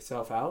shake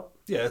itself out.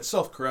 Yeah, it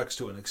self-corrects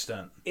to an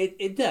extent.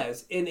 It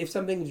does. And if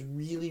something's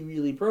really,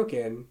 really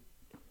broken,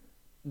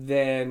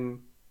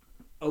 then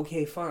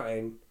okay,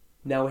 fine.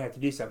 Now we have to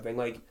do something.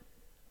 Like,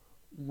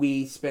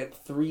 we spent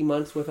 3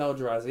 months with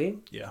Eldrazi.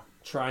 Yeah.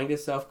 Trying to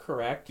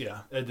self-correct.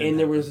 Yeah. And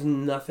there was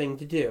nothing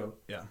to do.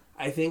 Yeah.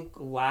 I think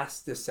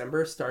last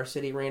December, Star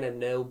City ran a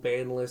no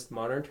ban list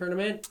Modern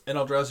tournament. And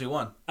Eldrazi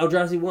won.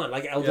 Eldrazi won.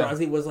 Like,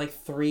 Eldrazi was like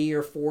 3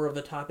 or 4 of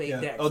the top 8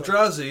 decks.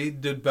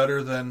 Eldrazi did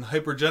better than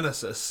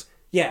Hypergenesis.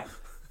 Yeah.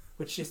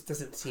 Which just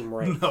doesn't seem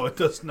right. No, it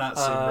does not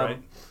seem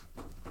right.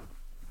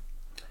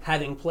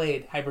 Having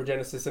played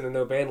Hypergenesis in a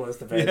no ban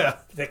list event,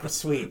 that was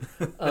sweet.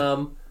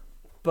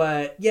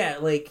 But yeah,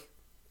 like,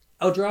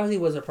 Eldrazi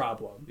was a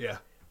problem. Yeah.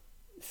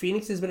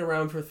 Phoenix has been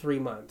around for 3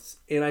 months,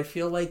 and I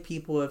feel like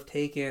people have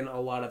taken a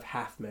lot of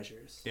half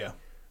measures. Yeah.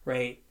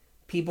 Right?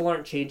 People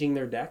aren't changing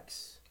their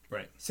decks.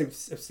 Right.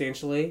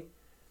 Substantially.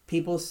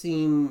 People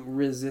seem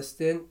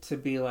resistant to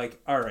be like,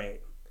 all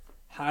right,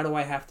 how do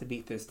I have to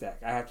beat this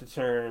deck? I have to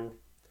turn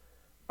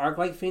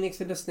Arclight Phoenix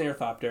into Snare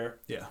Thopter.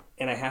 Yeah.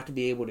 And I have to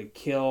be able to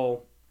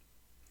kill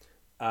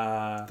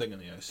Thing in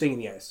the Ice. Thing in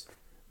the Ice.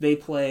 They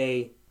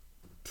play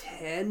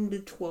 10 to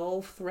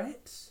 12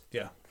 threats.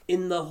 Yeah.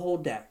 In the whole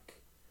deck.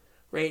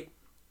 Right?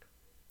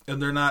 And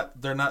they're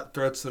not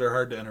threats that are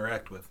hard to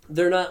interact with.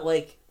 They're not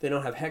like, they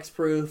don't have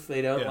hexproof.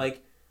 They don't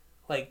like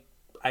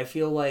I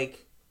feel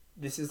like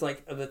this is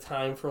like the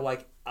time for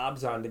like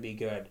Abzan to be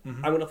good.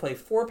 Mm-hmm. I'm going to play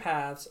 4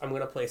 paths. I'm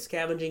going to play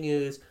Scavenging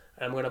Ooze.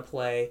 I'm going to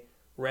play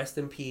Rest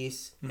in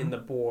Peace in the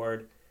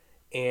board.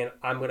 And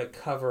I'm going to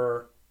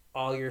cover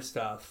all your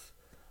stuff.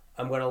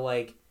 I'm going to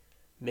like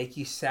make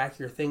you sack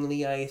your Thing in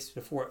the Ice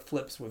before it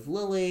flips with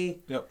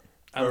Lily. Yep.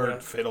 Or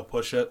Fatal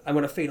Push it. I'm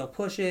going to Fatal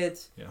Push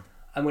it. Yeah.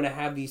 I'm going to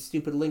have these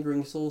stupid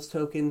Lingering Souls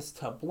tokens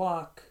to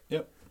block.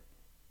 Yep.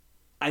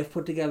 I've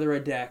put together a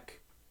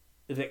deck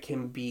that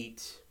can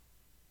beat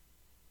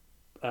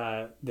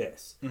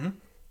this. Mm-hmm.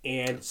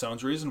 And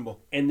sounds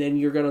reasonable. And then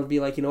you're going to be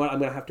like, you know what? I'm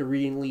going to have to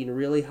lean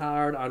really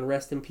hard on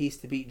Rest in Peace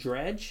to beat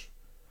Dredge.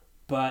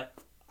 But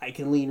I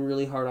can lean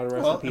really hard on Rest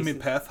in Well, Peace. I mean,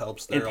 Path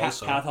helps there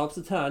also. Path helps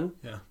a ton.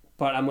 Yeah.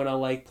 But I'm gonna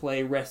like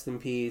play Rest in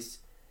Peace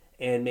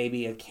and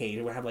maybe a Kate.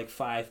 And we'll have like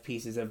 5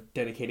 pieces of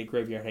dedicated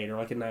Graveyard Hate or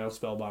like a Nile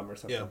Spellbomb or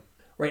something. Yeah.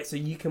 Right, so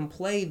you can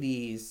play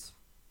these,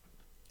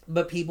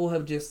 but people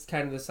have just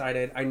kind of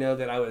decided. I know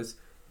that I was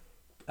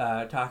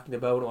talking to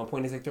Bo at one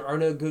point. He's like, there are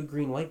no good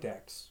green-white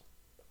decks.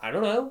 I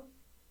don't know.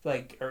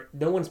 Like,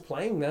 no one's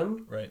playing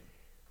them. Right.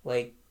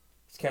 Like,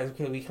 it's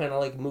because we kind of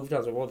like moved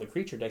on. So, well, the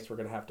creature decks we're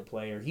going to have to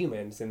play are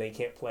humans, and they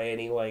can't play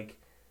any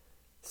like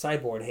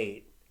sideboard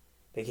hate.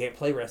 They can't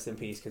play Rest in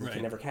Peace because they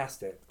can never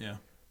cast it. Yeah.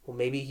 Well,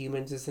 maybe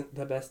humans isn't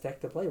the best deck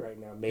to play right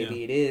now.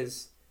 Maybe it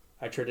is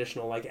a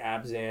traditional like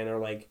Abzan or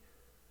like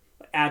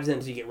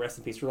Absent, you get Rest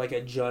in Peace. We're like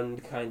a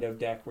Jund kind of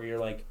deck where you're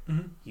like,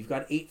 you've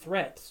got 8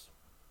 threats.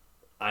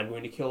 I'm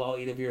going to kill all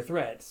 8 of your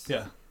threats.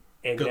 Yeah.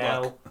 And Good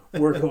now luck.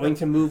 we're going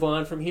to move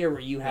on from here where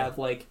you have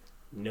like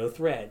no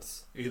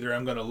threats. Either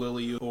I'm going to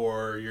lily you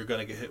or you're going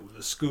to get hit with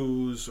a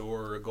Skoos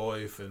or a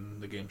Goyf and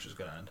the game's just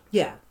going to end.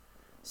 Yeah.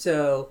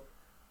 So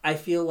I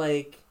feel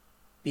like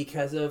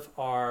because of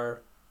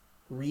our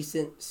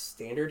recent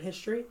standard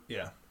history,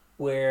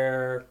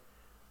 where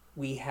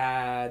we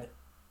had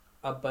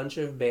a bunch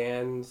of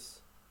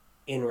bans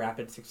in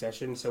rapid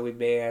succession. So we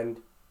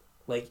banned,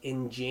 like,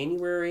 in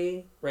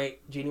January, right?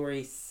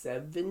 January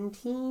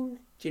 17?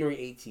 January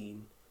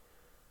 18.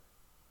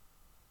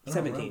 I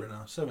don't remember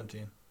now.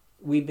 17.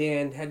 We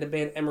had to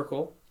ban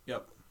Emrakul.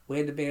 Yep. We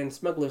had to ban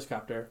Smuggler's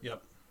Copter.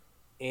 Yep.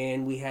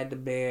 And we had to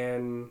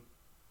ban...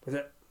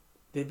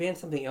 They banned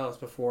something else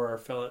before...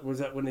 Was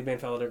that when they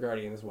banned Felidar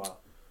Guardian as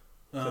well?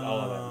 All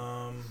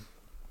of them?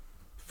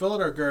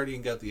 Felidar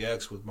Guardian got the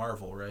X with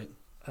Marvel, right?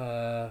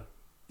 Yeah,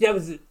 it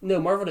was... No,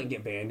 Marvel didn't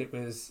get banned. It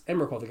was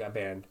Emrakul that got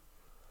banned.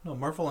 No,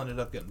 Marvel ended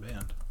up getting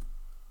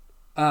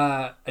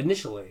banned.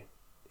 Initially,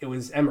 it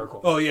was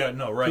Emrakul. Oh, yeah,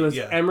 no, right, it was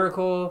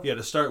Emrakul. Yeah,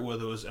 to start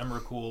with, it was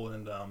Emrakul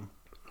and...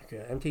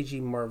 Okay,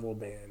 MTG Marvel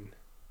ban.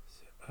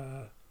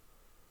 So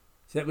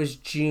that was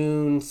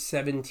June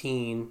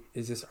 17,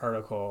 is this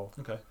article.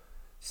 Okay.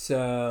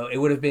 So it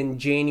would have been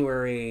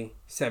January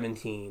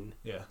 17.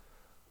 Yeah.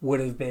 Would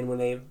have been when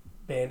they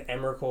banned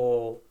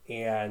Emrakul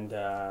and...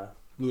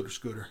 Looter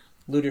Scooter.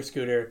 Looter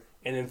Scooter,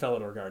 and then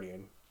Felidar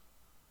Guardian.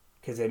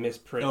 Because they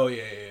misprinted. Oh,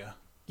 yeah.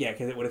 Yeah,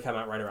 because it would have come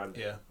out right around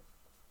there. Yeah.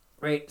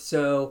 Right,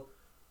 so...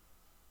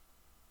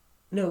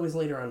 No, it was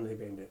later on they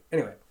banned it.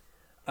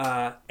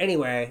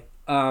 Anyway,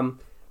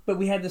 but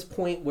we had this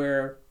point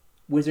where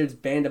Wizards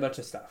banned a bunch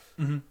of stuff.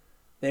 Mm-hmm.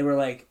 They were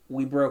like,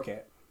 we broke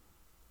it.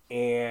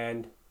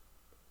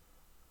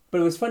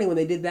 But it was funny, when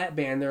they did that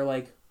ban, they're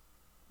like,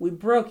 we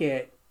broke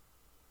it,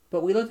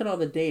 but we looked at all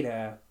the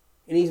data,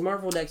 and these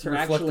Marvel decks are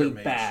actually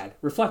bad.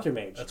 Reflector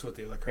Mage. That's what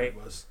the other card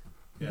was.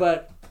 Yeah.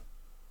 But,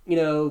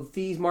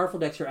 these Marvel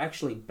decks are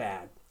actually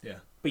bad. Yeah.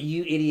 But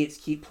you idiots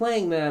keep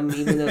playing them,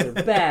 even though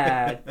they're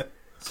bad.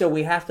 So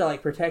we have to,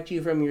 protect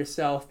you from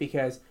yourself,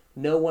 because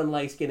no one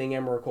likes getting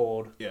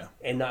Emrakul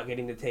and not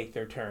getting to take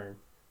their turn.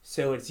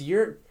 So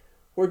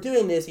we're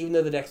doing this even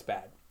though the deck's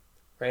bad,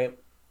 right?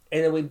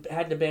 And then we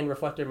had to ban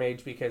Reflector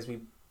Mage because we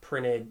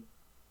printed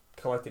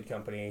Collected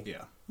Company.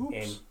 Yeah. Oops.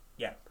 And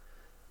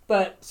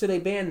but so they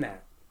banned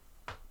that.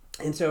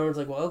 And so everyone's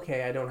like, well,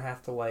 okay, I don't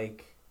have to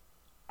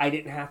I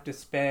didn't have to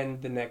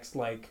spend the next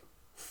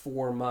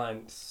 4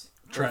 months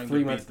trying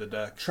to beat the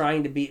deck.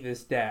 Trying to beat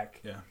this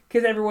deck. Yeah.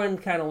 Because everyone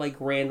kind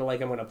of ran to I'm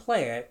going to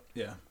play it.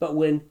 Yeah. But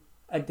when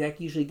a deck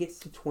usually gets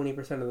to 20%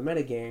 of the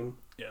metagame,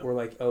 we're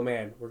like, oh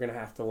man, we're going to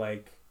have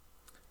to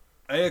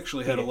I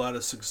actually had a lot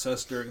of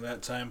success during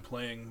that time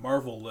playing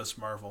Marvel-less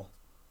Marvel.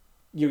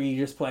 You're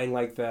just playing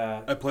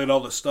the... I played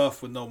all the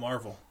stuff with no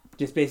Marvel.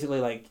 Just basically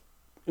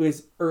it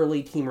was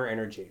early Teamer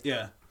energy.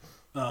 Yeah.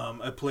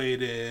 I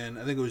played in,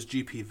 I think it was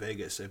GP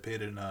Vegas. I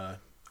played in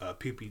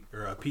PP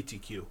or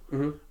PTQ,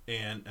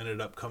 and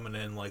ended up coming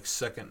in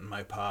second in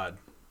my pod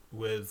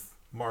with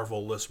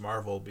Marvel-less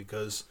Marvel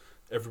because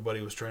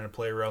everybody was trying to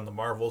play around the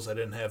Marvels I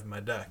didn't have in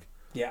my deck.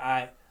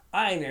 Yeah,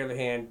 I on the other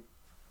hand,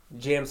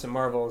 jammed some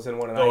Marvels in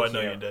one of the Oh, I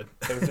know you did.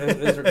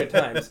 Those were good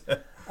times.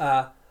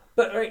 But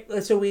right,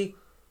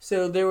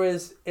 so there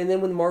was, and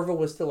then when Marvel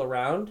was still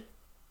around,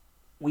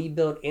 we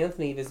built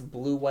Anthony this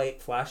blue-white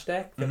flash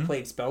deck that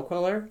played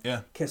Spellqueller.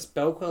 Yeah. Because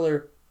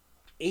Spellqueller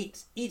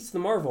eats the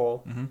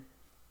Marvel,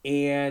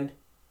 and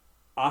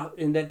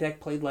that deck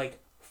played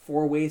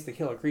 4 ways to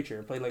kill a creature.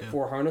 It played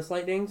 4 Harness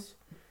Lightnings.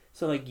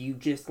 So you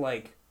just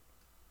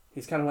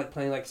he's kind of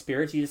playing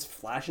Spirits. You just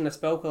flash in a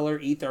Spellqueller,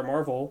 eat their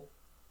Marvel.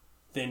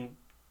 Then,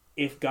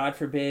 if God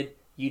forbid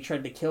you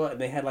tried to kill it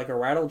and they had a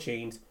Rattle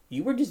Chains,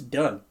 you were just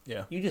done.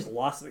 Yeah. You just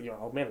lost.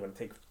 Oh man, I'm gonna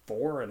take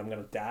 4 and I'm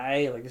gonna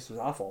die. This was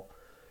awful,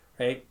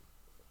 right?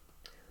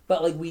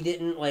 But we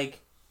didn't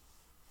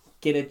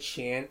get a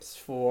chance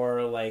for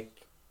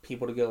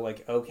people to go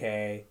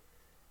okay,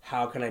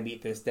 how can I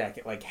beat this deck?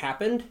 It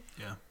happened.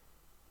 Yeah.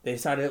 They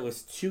decided it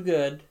was too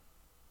good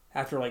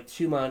after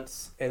 2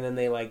 months, and then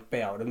they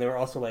bailed. And they were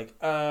also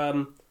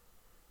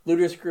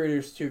Looter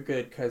Scooter's too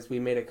good because we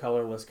made a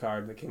colorless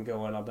card that can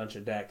go on a bunch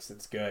of decks.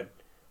 It's good.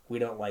 We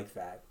don't like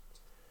that.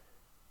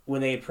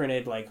 when they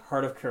printed like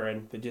Heart of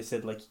Curran that just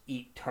said like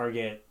eat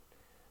target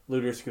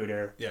looter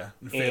scooter. Yeah,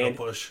 and Fatal and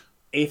Push.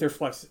 Aether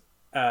Flux,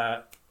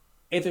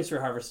 Aether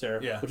Sphere Harvester,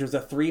 Yeah. which was a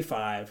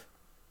 3/5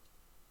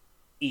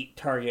 eat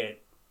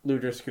target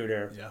looter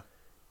scooter. Yeah.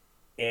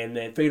 And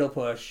then Fatal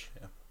Push.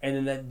 Yeah.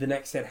 And then the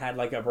next set had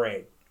like a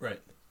braid. Right.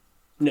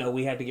 No,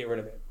 we had to get rid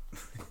of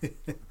it.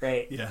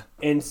 Right? Yeah.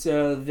 And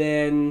so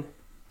then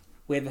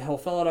we had the whole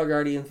Felidar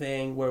Guardian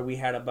thing where we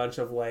had a bunch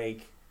of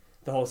like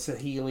the whole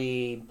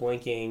Saheeli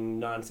blinking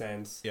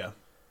nonsense. Yeah.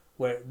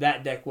 Where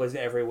that deck was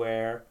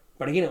everywhere.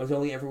 But again, it was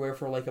only everywhere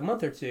for like a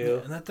month or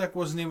two. And that deck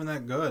wasn't even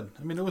that good.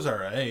 I mean, it was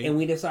alright. And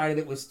we decided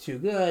it was too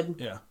good.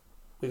 Yeah.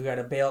 We've got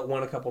to bail.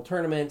 Won a couple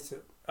tournaments.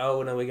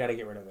 Oh, no, we got to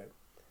get rid of it.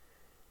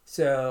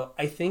 So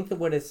I think that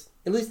what is,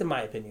 at least in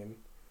my opinion,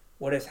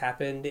 what has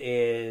happened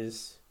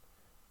is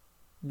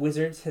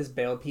Wizards has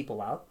bailed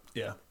people out.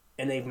 Yeah.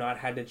 And they've not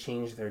had to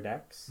change their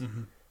decks.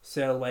 Mm-hmm.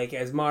 So, like,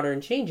 as Modern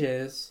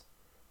changes,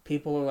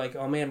 people are like,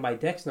 oh man, my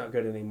deck's not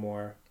good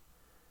anymore.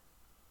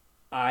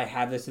 I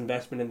have this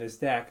investment in this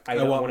deck.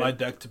 I want my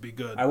deck to be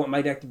good. I want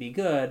my deck to be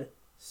good,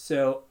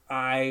 so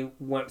I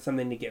want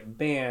something to get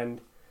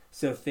banned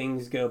so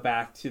things go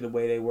back to the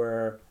way they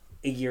were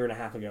a year and a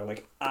half ago.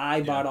 Like,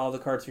 I bought all the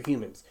cards for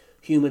Humans.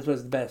 Humans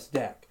was the best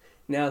deck.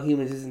 Now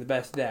Humans isn't the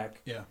best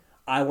deck. Yeah.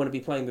 I want to be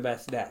playing the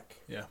best deck.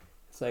 Yeah.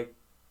 It's like,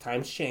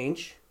 times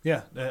change.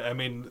 Yeah. I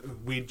mean,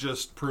 we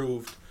just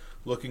proved,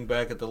 looking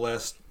back at the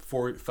last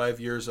 4-5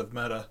 years of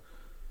meta,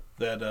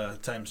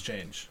 that times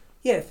change.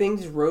 Yeah,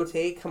 things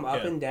rotate, come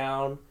up Yeah. and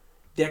down.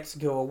 Decks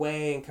go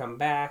away and come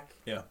back.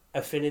 Yeah.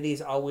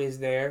 Affinity's always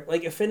there.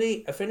 Like,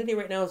 Affinity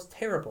right now is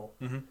terrible.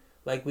 Mm-hmm.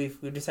 Like, we've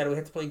decided we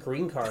have to play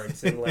green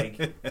cards and, like,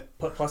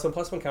 put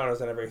 +1/+1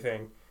 counters on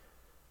everything.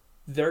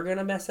 They're going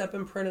to mess up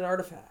and print an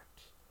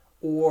artifact.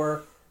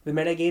 Or the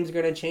metagame's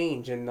going to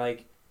change and,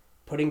 like,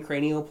 putting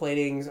cranial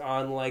platings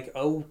on, like,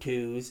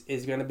 O2s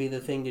is going to be the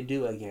thing to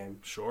do again.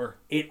 Sure.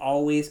 It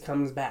always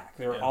comes back.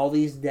 There are Yeah. all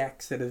these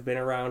decks that have been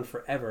around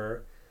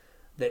forever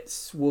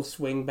that will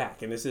swing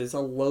back. And this is a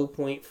low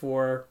point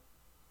for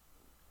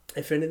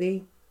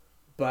Affinity,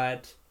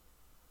 but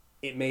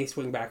it may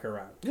swing back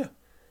around. Yeah.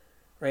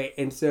 Right?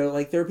 And so,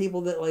 like, there are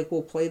people that, like,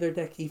 will play their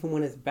deck even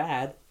when it's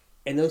bad,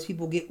 and those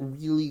people get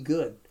really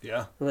good.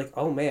 Yeah. They're like,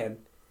 oh, man,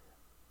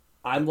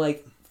 I'm,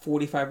 like,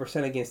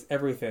 45% against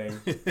everything,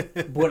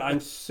 but I'm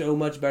so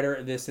much better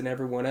at this than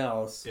everyone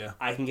else. Yeah.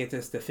 I can get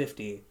this to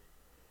 50.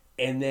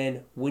 And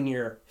then when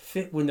they're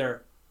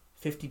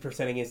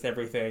 50% against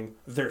everything,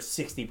 they're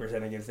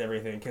 60% against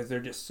everything because they're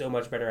just so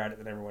much better at it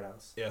than everyone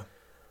else. Yeah.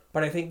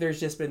 But I think there's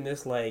just been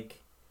this,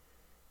 like,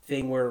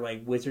 thing where,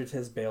 like, Wizards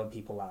has bailed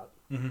people out.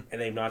 Mm-hmm.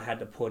 And they've not had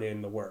to put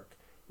in the work.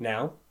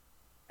 Now,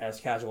 as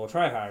casual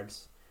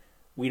tryhards,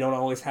 we don't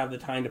always have the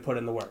time to put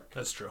in the work.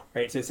 That's true.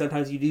 Right? So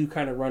sometimes you do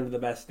kind of run to the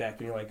best deck,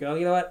 and you're like, oh,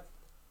 you know what?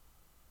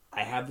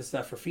 I have the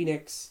stuff for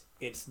Phoenix.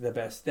 It's the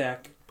best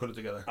deck. Put it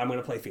together. I'm going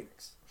to play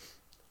Phoenix.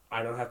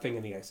 I don't have Thing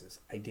in the Ices.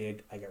 I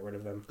did. I got rid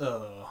of them.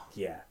 Oh.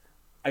 Yeah.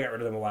 I got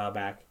rid of them a while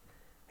back.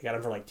 I got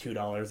them for like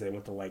 $2. They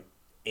went to like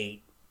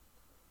 $8.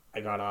 I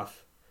got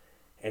off.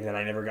 And then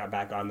I never got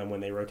back on them when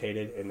they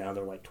rotated, and now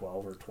they're like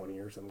 12 or 20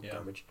 or something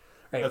garbage.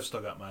 Right. I've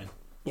still got mine.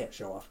 Yeah,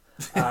 show off.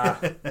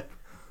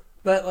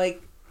 But,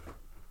 like,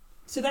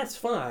 so that's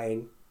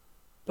fine,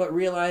 but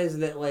realize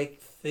that,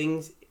 like,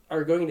 things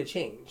are going to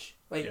change.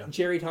 Like,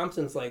 Jerry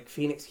Thompson's like,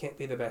 Phoenix can't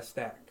be the best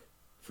deck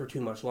for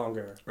too much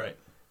longer. Right.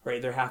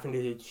 Right? They're having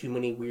to do too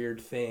many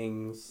weird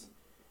things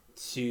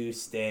to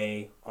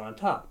stay on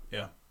top.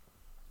 Yeah.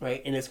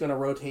 Right? And it's going to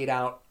rotate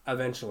out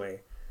eventually.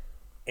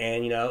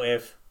 And, you know,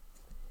 if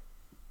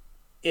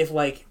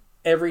like,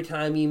 every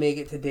time you make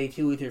it to day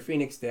 2 with your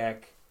Phoenix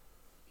deck,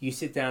 you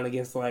sit down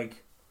against,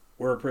 like,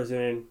 War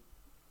Prison,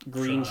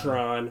 Green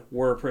Tron,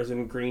 War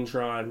Prison, Green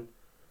Tron,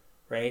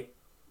 right?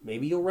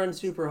 Maybe you'll run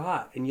super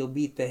hot and you'll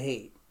beat the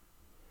hate.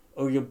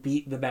 Or you'll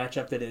beat the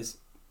matchup that is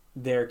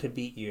there to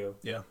beat you.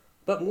 Yeah.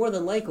 But more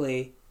than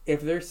likely,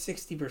 if they're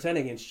 60%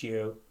 against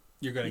you,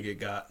 you're going to get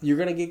got. You're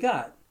going to get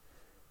got.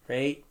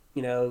 Right?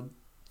 You know,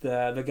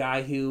 the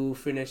guy who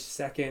finished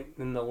second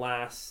in the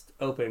last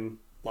Open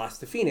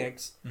lost to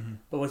Phoenix,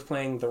 but was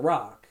playing The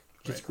Rock,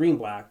 just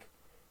green-black,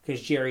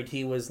 because Jerry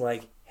T was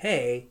like,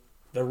 hey,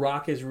 The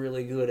Rock is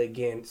really good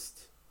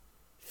against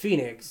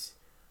Phoenix.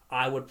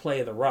 I would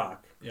play The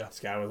Rock. Yeah. This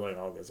guy was like,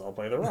 oh, I guess I'll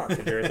play The Rock.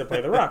 And Jerry to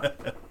play The Rock.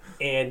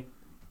 And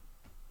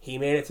he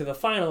made it to the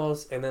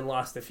finals and then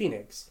lost to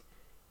Phoenix.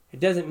 It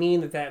doesn't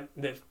mean that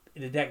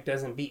the deck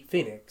doesn't beat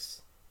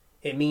Phoenix.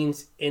 It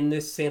means in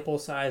this sample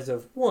size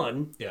of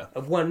one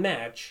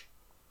match,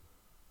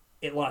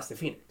 it lost to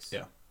Phoenix.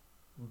 Yeah.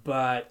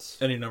 But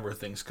any number of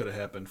things could have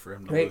happened for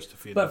him to lose to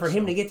Phoenix. But for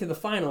him to get to the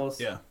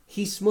finals,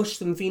 he smushed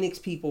some Phoenix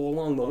people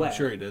along the way. I'm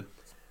sure he did.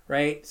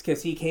 Right?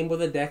 Because he came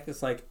with a deck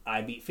that's like,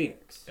 I beat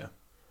Phoenix. Yeah.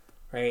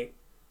 Right?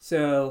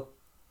 So,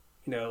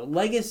 you know,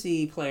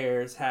 legacy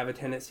players have a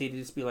tendency to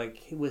just be like,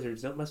 hey,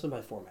 Wizards, don't mess with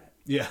my format.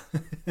 Yeah.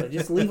 Like,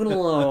 just leave it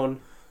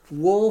alone.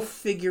 We'll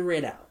figure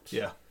it out.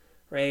 Yeah.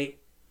 Right?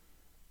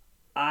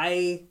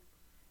 I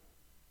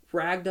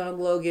ragged on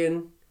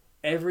Logan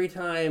every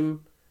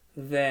time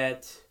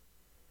that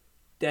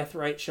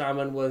Deathrite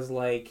Shaman was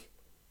like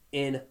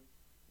in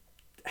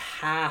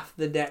half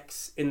the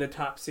decks in the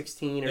top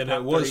 16 or And top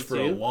it was 32, for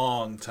a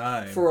long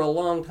time. for a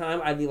long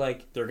time, I'd be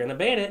like, they're gonna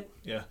ban it.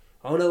 Yeah.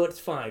 Oh no, it's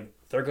fine.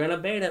 They're gonna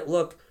ban it.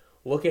 Look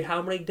at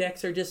how many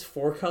decks are just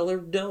 4-color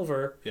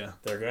Delver. Yeah.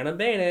 They're gonna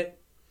ban it.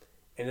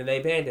 And then they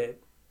banned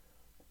it.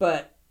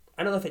 But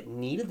I don't know if it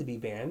needed to be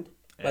banned.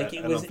 Like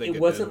I don't think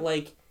it wasn't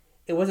like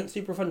it wasn't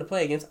super fun to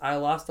play against. I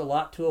lost a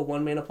lot to a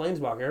 1-mana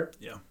Planeswalker.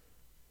 Yeah.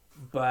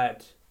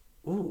 But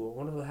I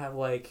wonder if they'll have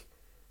like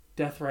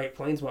Deathrite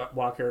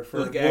Planeswalker for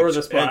Like War of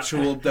the Spot.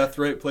 actual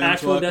Deathrite Planeswalker.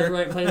 Actual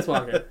Deathrite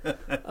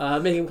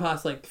Planeswalker. Make him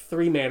cost like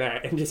 3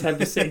 mana and just have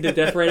to save the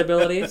Deathrite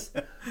abilities.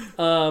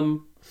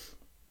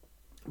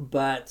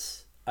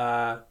 But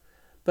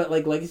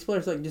like Legacy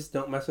players like just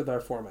don't mess with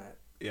our format.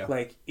 Yeah.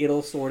 Like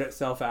it'll sort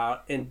itself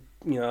out, and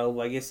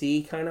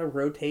Legacy kind of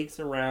rotates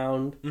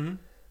around. Mm-hmm.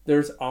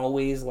 There's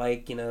always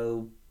like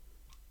 9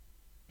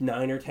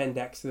 or 10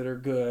 decks that are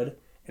good,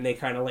 and they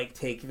kind of like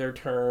take their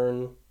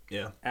turn.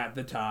 Yeah. At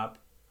the top.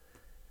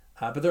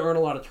 But there aren't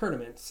a lot of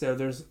tournaments, so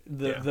there's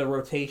the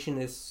rotation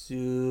is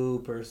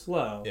super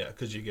slow. Yeah,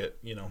 because you get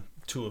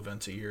 2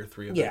 events a year,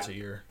 3 events a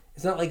year.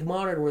 It's not like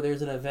Modern where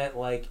there's an event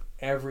like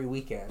every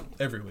weekend.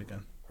 Every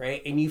weekend.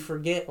 Right? And you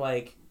forget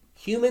like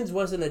Humans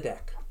wasn't a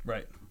deck.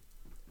 Right.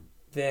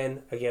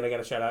 Then again, I got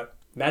to shout out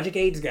Magic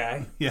AIDS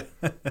guy. Yeah.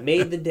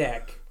 Made the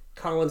deck.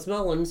 Collins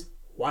Mullins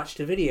watched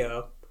a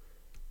video,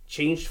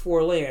 changed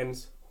 4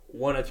 lands,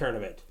 won a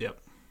tournament. Yep.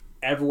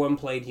 Everyone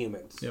played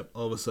Humans. Yep.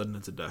 All of a sudden,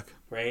 it's a deck.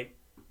 Right?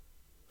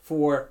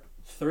 For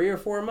 3 or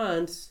 4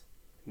 months,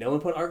 no one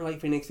put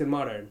Arclight Phoenix in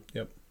Modern.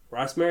 Yep.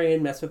 Ross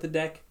Marion messed with the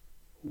deck,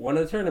 won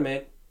a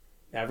tournament.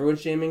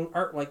 Everyone's jamming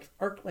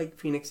Arclight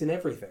Phoenix and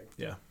everything.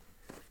 Yeah.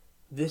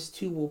 This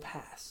too will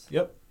pass.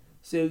 Yep.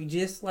 So you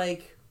just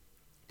like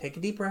take a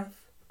deep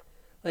breath.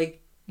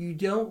 Like you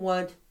don't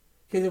want,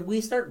 because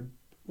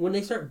when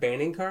they start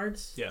banning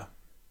cards, Yeah.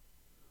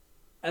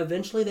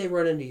 eventually they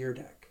run into your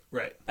deck.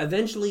 Right.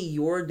 Eventually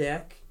your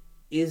deck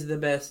is the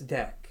best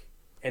deck,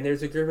 and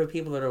there's a group of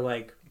people that are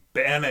like,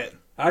 ban it.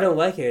 I don't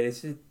like it.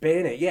 It's just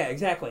ban it. Yeah,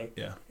 exactly.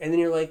 Yeah. And then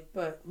you're like,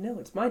 but no,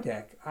 it's my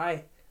deck.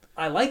 I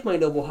like my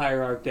Noble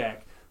Hierarch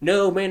deck.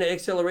 No, mana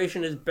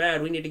acceleration is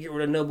bad. We need to get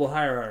rid of Noble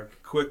Hierarch.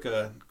 Quick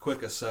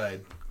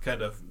aside,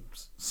 kind of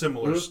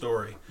similar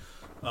story.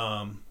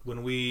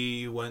 When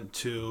we went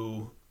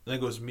to, I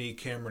think it was me,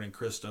 Cameron, and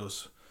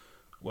Christos,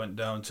 went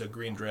down to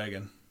Green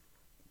Dragon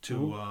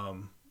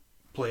to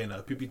play in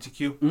a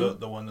PPTQ,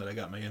 the one that I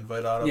got my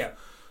invite out of. Yeah.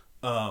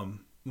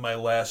 My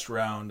last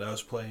round, I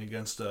was playing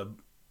against a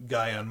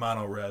guy on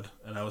Mono Red,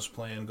 and I was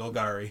playing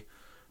Golgari,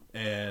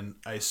 and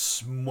I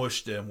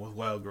smushed him with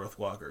Wild Growth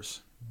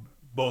Walkers.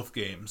 Both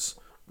games.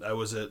 I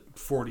was at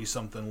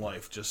 40-something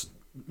life, just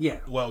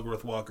Wild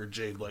Growth Walker,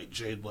 Jade Light,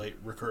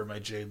 recur my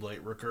Jade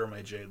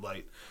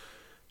Light.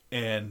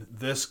 And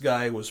this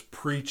guy was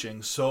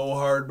preaching so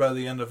hard by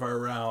the end of our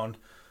round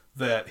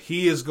that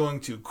he is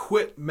going to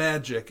quit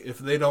Magic if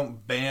they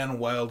don't ban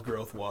Wild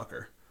Growth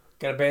Walker.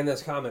 Gotta ban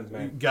those commons,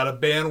 man. Gotta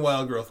ban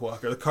Wild Growth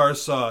Walker. The card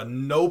saw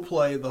no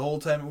play the whole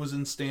time it was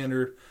in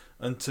Standard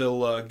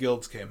until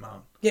Guilds came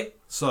out. Yeah.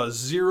 Saw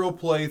 0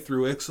 play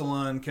through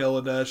Ixalan,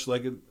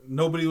 Kaladesh.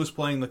 Nobody was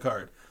playing the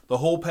card. The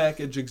whole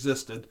package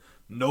existed.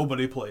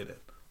 Nobody played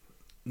it.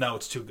 Now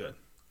it's too good.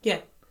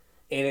 Yeah.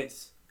 And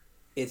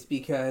it's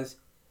because,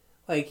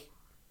 I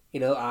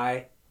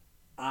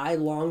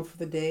long for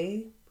the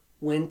day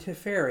when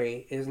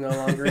Teferi is no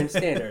longer in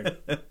Standard.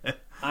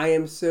 I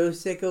am so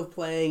sick of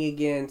playing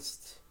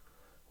against,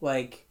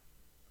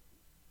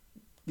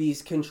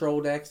 these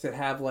control decks that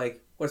have,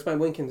 what's my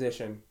win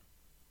condition?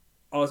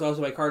 Oh, it's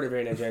also my card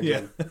advantage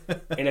engine. Yeah.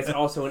 And it's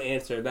also an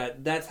answer.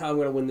 That's how I'm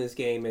going to win this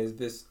game is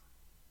this.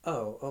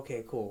 Oh,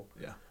 okay, cool.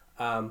 Yeah.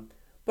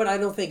 But I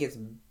don't think it's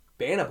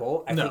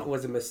bannable. I No. think it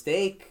was a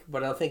mistake,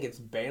 but I don't think it's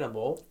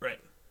bannable. Right.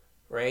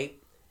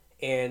 Right?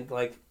 And,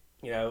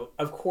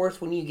 of course,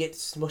 when you get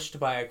smushed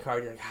by a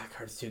card, you're like,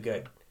 card's too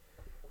good.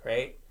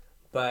 Right?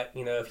 But,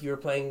 if you were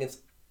playing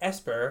against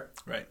Esper,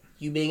 Right.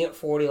 you being at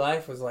 40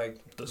 life was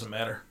like, Doesn't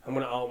matter. I'm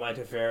going to alt my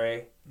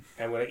Teferi.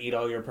 I'm going to eat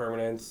all your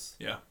permanents.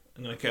 Yeah.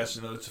 I'm going to cast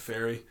another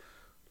Teferi.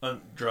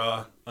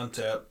 Draw.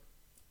 Untap.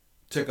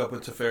 Tick up a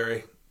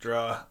Teferi.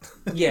 Draw.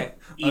 Yeah.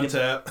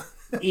 Untap.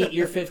 Eat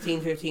your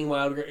 15-15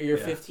 wild growth, your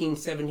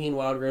 15-17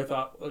 wild growth,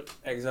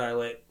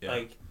 exile it.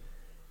 Yeah.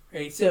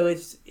 Right. So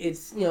it's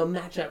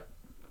matchup.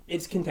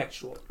 It's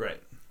contextual.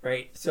 Right.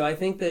 Right. So I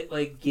think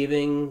that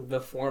giving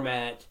the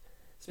format,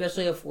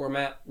 especially a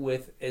format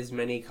with as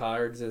many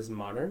cards as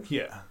Modern.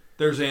 Yeah.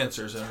 There's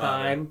answers in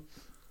Modern. Time.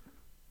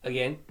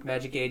 Again,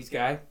 Magic Age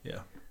guy.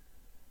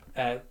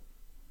 Yeah.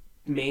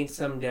 Made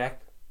some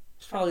deck.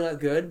 It's probably not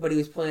good, but he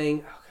was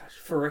playing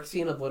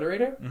Phyrexian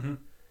Obliterator. Mm-hmm.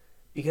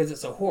 Because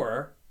it's a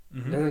horror.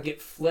 Mm-hmm. Doesn't get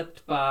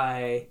flipped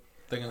by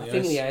Thing in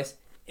the ice,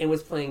 and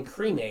was playing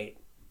Cremate.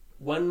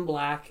 1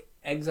 black,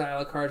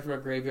 exile a card from a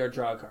graveyard,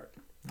 draw a card.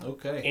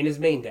 Okay. In his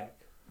main deck.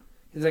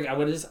 He's like,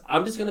 I'm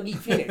just gonna beat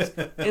Phoenix.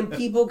 And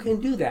people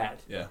can do that.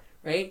 Yeah.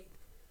 Right?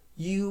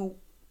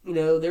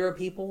 there are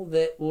people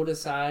that will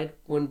decide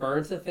when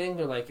Burn's a thing,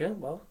 they're like,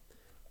 well,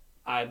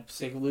 I'm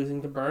sick of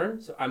losing to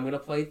Burn, so I'm going to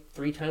play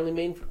 3 timely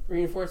main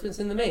reinforcements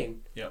in the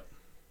main. Yep.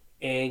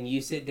 And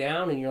you sit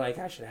down and you're like,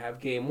 I should have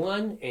game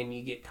 1, and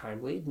you get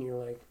time lead, and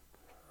you're like,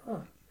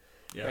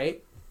 yeah.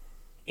 Right?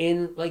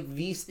 And,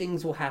 these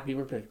things will happen.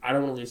 Like, I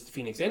don't want to lose to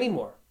Phoenix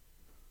anymore.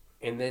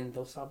 And then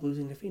they'll stop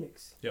losing to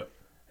Phoenix. Yep.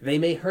 They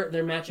may hurt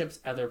their matchups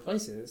other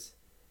places,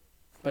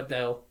 but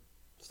they'll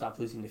stop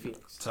losing to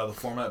Phoenix. That's how the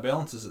format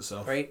balances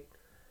itself. Right?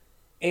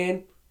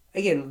 And,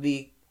 again,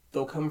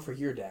 they'll come for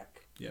your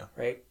deck. Yeah.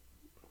 Right?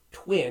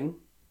 Twin,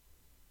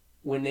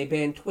 when they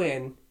banned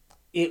Twin,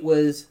 it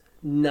was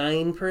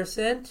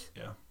 9%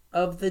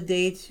 of the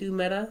day 2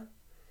 meta.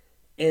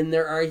 And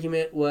their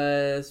argument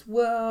was,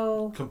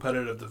 well...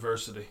 competitive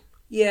diversity.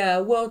 Yeah,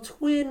 well,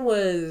 Twin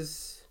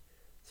was...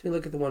 Let me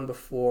look at the one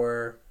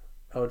before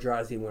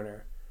Eldrazi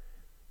winner.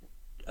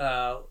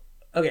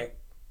 Okay.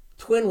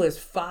 Twin was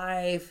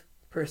 5%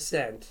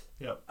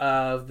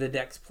 of the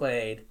decks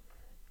played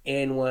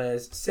and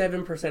was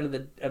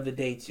 7% of the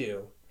day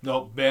 2.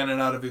 Nope, ban it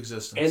out of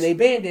existence. And they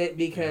banned it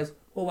because,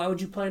 well, why would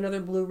you play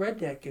another blue-red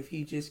deck if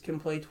you just can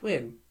play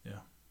Twin? Yeah.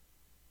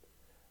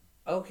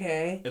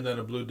 Okay. And then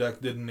a blue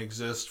deck didn't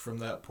exist from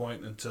that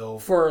point until...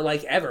 for,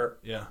 ever.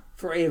 Yeah.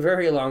 For a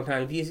very long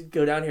time. If you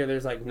go down here,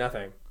 there's,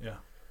 nothing. Yeah.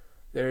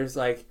 There's,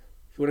 if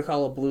you want to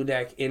call a blue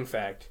deck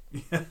infect,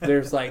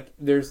 there's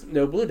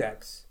no blue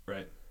decks.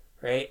 Right.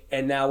 Right?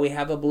 And now we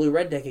have a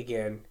blue-red deck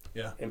again.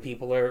 Yeah. And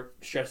people are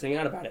stressing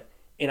out about it.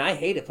 And I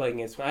hated playing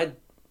against Twin. I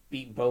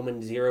beat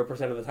Bowman 0%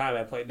 of the time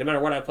I played. No matter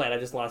what I played, I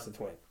just lost to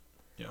Twin.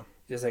 Yeah.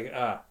 Just it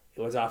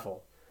was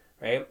awful.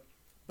 Right?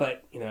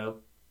 But,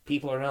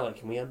 people are now like,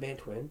 can we unban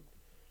Twin?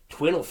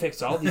 Twin will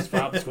fix all these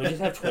problems. Can we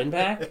just have Twin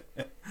back?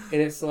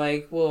 And it's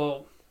like,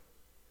 well,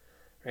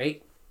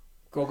 right?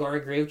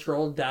 Golgari Grave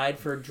Troll died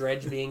for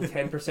Dredge being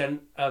 10%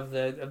 of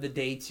the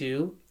day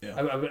 2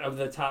 of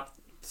the top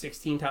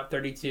 16, top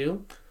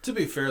 32. To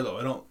be fair, though,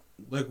 I don't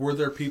were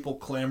there people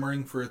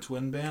clamoring for a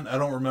Twin ban? I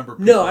don't remember.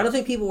 No, I don't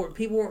think people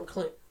weren't.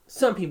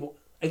 Some people,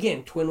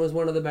 again, Twin was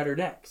one of the better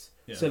decks,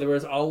 so there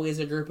was always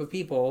a group of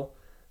people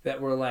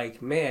that were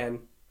like, man,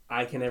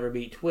 I can never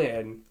beat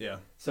Twin. Yeah.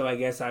 So I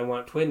guess I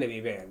want Twin to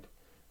be banned,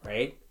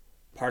 right?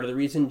 Part of the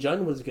reason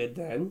Jund was good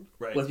then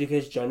was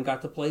because Jund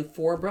got to play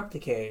 4 Abrupt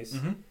Decays,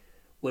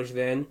 which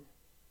then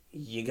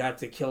you got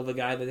to kill the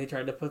guy that they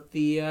tried to put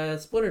the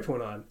Splinter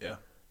Twin on. Yeah.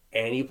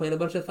 And you played a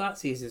bunch of Thought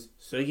Seizes,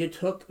 so you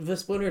took the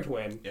Splinter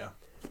Twin. Yeah.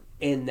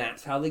 And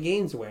that's how the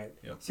games went.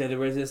 Yep. So there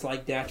was this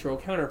natural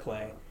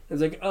counterplay. It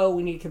was like, oh,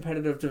 we need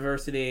competitive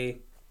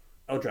diversity.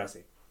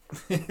 Eldrazi.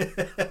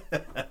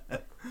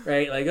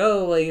 Right?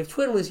 If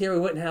Twin was here, we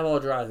wouldn't have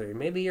Eldrazi.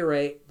 Maybe you're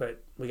right,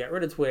 but we got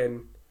rid of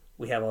Twin.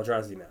 We have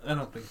Eldrazi now. I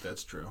don't think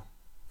that's true.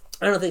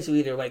 I don't think so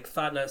either.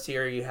 Thought Nuts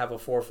here, you have a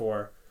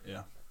 4/4.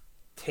 Yeah.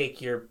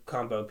 Take your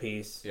combo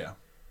piece. Yeah.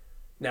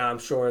 Now I'm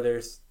sure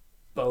there's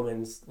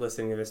Bowman's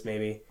listening to this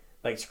maybe,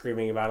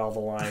 screaming about all the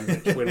lines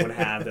that Twin would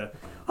have.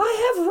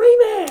 I have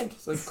remand!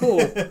 It's like,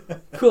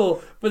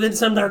 cool. But then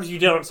sometimes you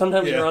don't.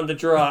 Sometimes you're on the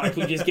draw and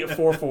you just get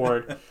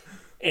 4/4'd.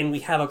 And we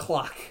have a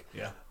clock.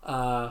 Yeah.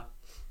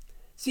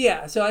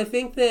 So I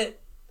think that,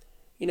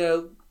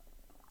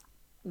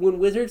 when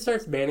Wizard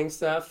starts banning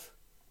stuff,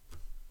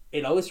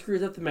 it always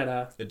screws up the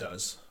meta. It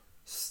does.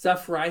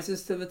 Stuff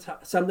rises to the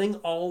top. Something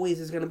always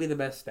is going to be the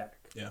best deck.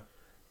 Yeah.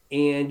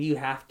 And you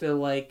have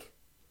to,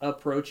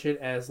 approach it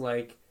as,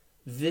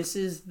 this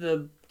is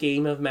the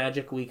game of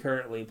Magic we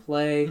currently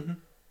play. Mm-hmm.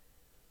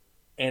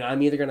 And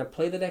I'm either going to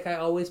play the deck I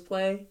always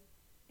play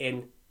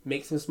and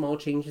make some small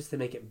changes to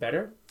make it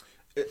better.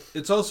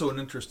 It's also an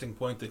interesting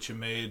point that you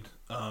made,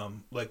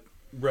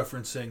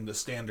 referencing the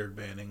standard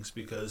bannings,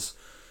 because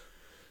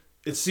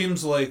it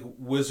seems like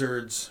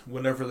Wizards,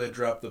 whenever they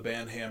drop the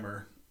ban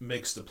hammer,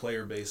 makes the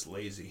player base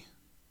lazy.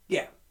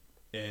 Yeah.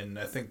 And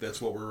I think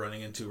that's what we're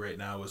running into right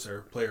now, is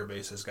our player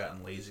base has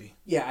gotten lazy.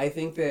 Yeah, I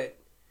think that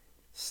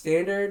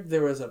standard,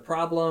 there was a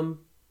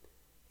problem.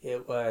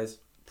 It was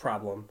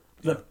problem.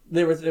 Yeah.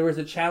 There was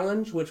a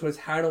challenge, which was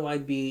how do I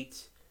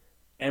beat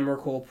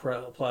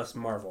Emrakul plus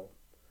Marvel?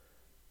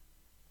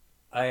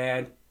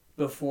 And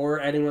before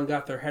anyone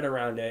got their head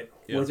around it,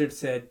 Wizard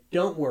said,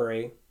 don't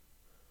worry,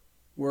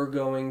 we're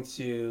going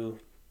to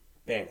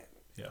ban it.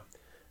 Yeah.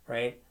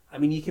 Right? I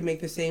mean, you can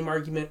make the same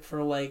argument for,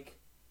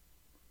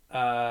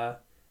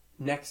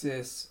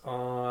 Nexus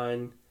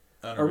on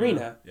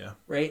Arena. Yeah.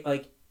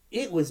 Right?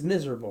 It was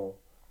miserable.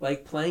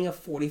 Playing a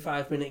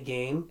 45-minute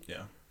game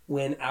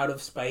when out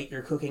of spite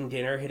you're cooking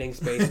dinner, hitting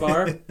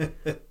spacebar.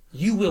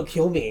 You will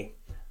kill me.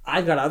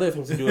 I've got other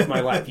things to do with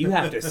my life. You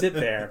have to sit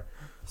there.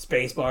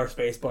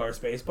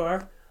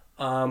 Spacebar.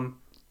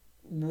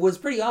 Was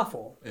pretty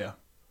awful. Yeah.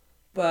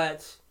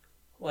 But,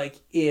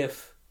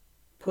 if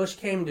push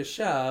came to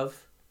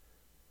shove,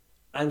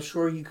 I'm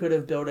sure you could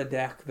have built a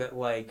deck that,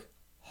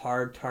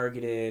 hard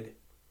targeted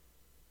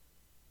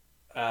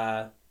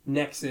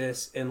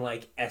Nexus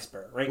and,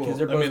 Esper, right? Well,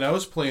 they're both... I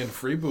was playing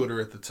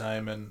Freebooter at the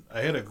time, and I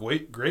had a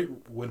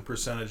great win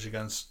percentage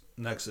against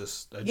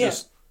Nexus.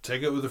 Just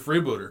take it with a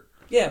Freebooter.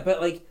 Yeah,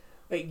 but like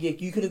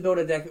you could have built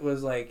a deck that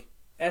was like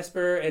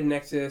Esper and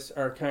Nexus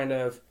are kind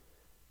of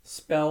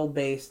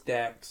spell-based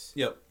decks.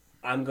 Yep.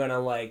 I'm gonna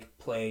like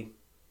play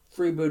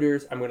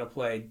freebooters. I'm gonna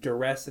play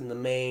duress in the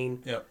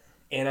main. Yep.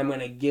 And I'm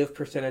gonna give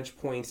percentage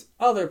points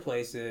other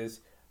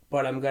places,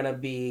 but I'm gonna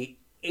be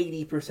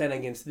 80%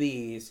 against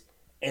these,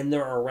 and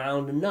they're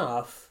around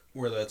enough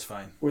where that's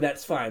fine. Where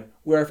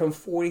if I'm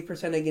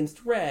 40%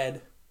 against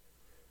red,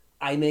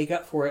 I make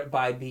up for it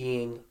by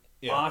being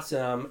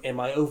awesome, and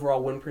my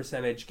overall win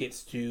percentage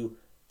gets to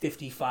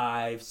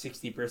 55,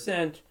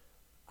 60%.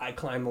 I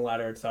climb the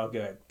ladder, it's all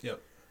good.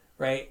 Yep.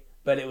 Right?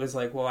 But it was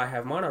like, well, I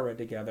have mono red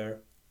together,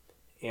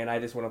 and I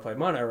just want to play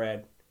mono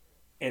red.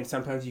 And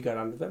sometimes you got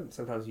onto them,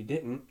 sometimes you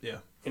didn't. Yeah.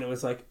 And it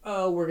was like,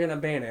 oh, we're going to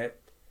ban it.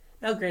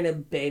 Now,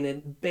 granted,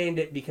 banned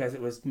it because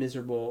it was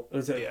miserable. It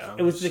was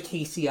the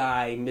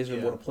KCI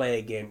miserable to play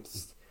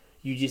against.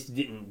 You just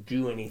didn't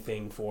do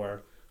anything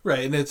for.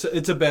 Right, and it's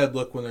a bad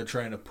look when they're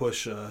trying to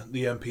push the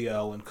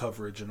MPL and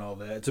coverage and all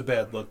that. It's a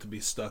bad look to be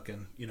stuck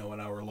in, an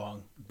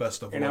hour-long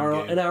best of one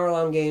game. An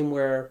hour-long game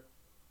where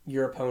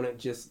your opponent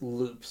just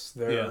loops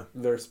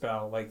their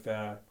spell, like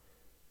the...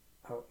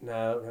 Oh,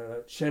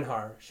 no.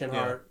 Shenhar.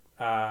 Shenhar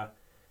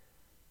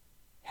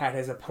had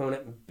his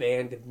opponent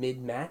banned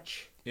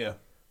mid-match. Yeah.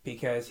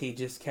 Because he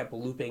just kept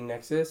looping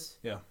Nexus.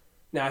 Yeah.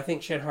 Now, I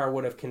think Shenhar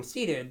would have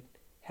conceded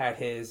had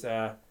his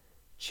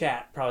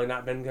chat probably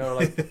not been going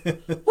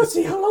like, let's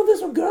see how long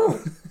this will go.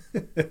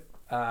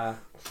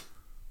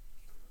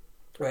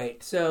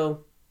 Right.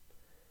 So,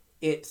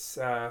 it's...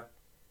 as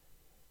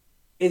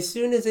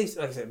soon as they...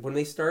 Like I said, when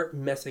they start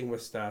messing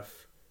with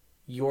stuff,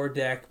 your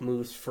deck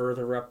moves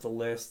further up the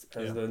list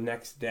as the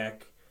next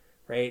deck,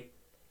 right?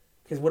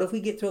 Because what if we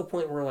get to a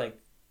point where, like,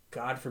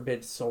 God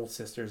forbid Soul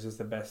Sisters is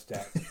the best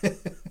deck,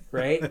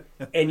 right?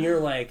 And you're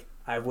like,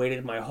 I've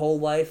waited my whole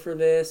life for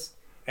this.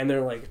 And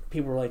they're like,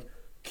 people are like,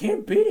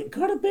 can't beat it,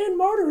 gotta ban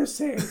Martyr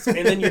Saints.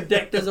 And then your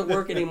deck doesn't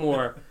work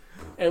anymore.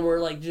 And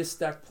we're like just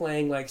stuck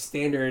playing like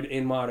standard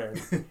in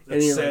Modern.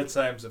 It's sad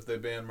times if they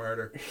ban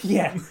Martyr.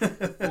 Yeah,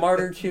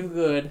 Martyr too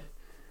good.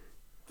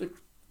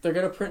 They're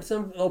gonna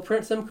they'll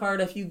print some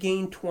card if you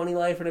gain 20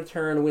 life in a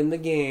turn, win the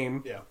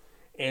game. Yeah.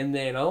 And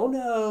then, oh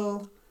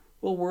no,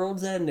 well,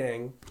 world's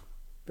ending.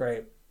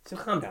 Right. So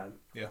calm down.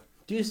 Yeah.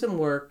 Do some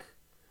work.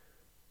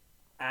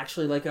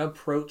 Actually, like,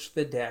 approach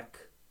the deck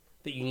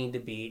that you need to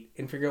beat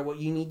and figure out what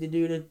you need to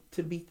do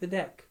to beat the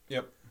deck.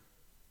 Yep.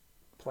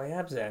 Play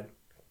Abzan.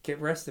 Get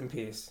Rest in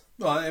Peace.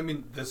 Well, I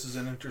mean, this is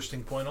an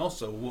interesting point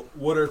also.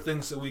 What are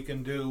things that we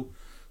can do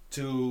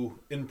to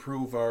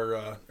improve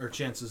our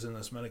chances in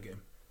this metagame?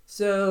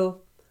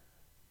 So,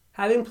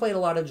 having played a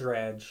lot of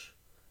Dredge,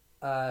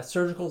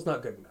 Surgical's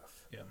not good enough.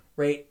 Yeah.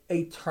 Right?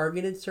 A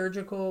targeted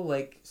surgical,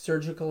 like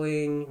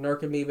surgicaling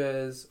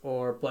Narcomoebas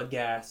or Blood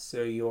Gas,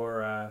 so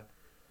your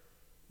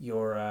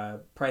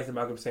Price of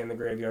Malcolm stay in the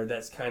graveyard,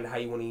 that's kind of how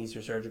you want to use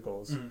your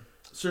surgicals. Mm-hmm.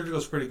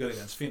 Surgical's pretty good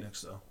against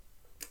Phoenix, though.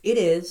 It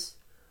is,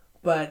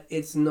 but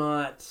it's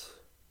not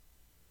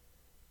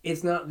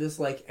this,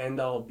 like,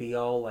 end-all,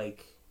 be-all,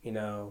 like,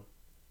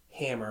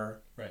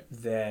 hammer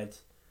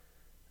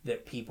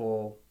that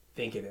people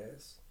think it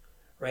is.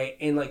 Right?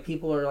 And, like,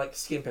 people are, like,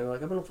 skimping. They're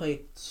like, I'm going to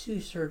play 2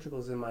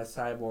 surgicals in my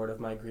sideboard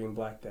of my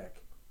green-black deck.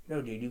 No,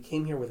 dude, you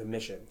came here with a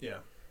mission. Yeah.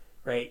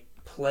 Right?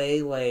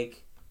 Play,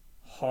 like,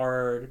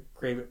 hard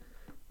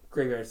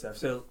graveyard stuff.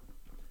 So,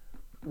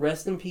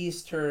 Rest in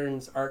Peace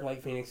turns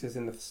Arclight Phoenixes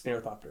into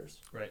Snare Thopters.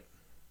 Right.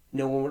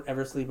 No one would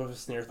ever sleep with a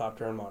Snare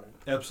Thopter in Modern.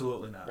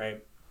 Absolutely not.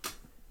 Right?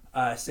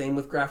 Same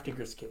with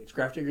Grafdigger's Cage.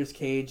 Grafdigger's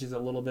Cage is a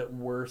little bit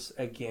worse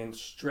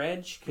against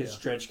Dredge, because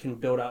Dredge can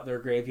build out their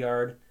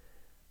graveyard,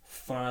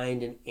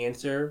 find an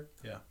answer,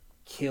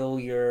 kill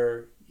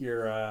your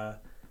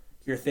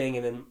thing,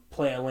 and then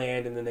play a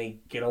land, and then they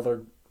get all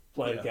their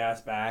blood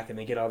gas back, and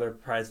they get all their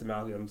prized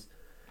amalgams,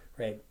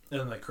 right? And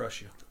then they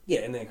crush you. Yeah,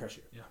 and then they crush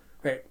you. Yeah.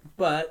 Right.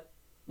 But,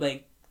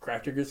 like,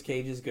 Grafdigger's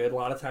Cage is good. A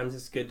lot of times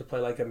it's good to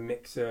play, like, a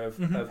mix of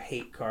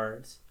hate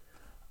cards.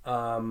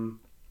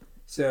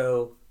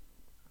 So,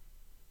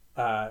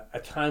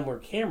 a time where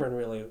Cameron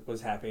really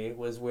was happy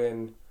was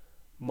when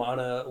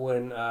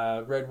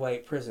Red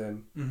White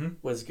Prison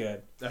was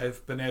good.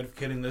 I've been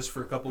advocating this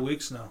for a couple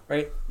weeks now.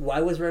 Right?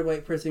 Why was Red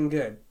White Prison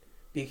good?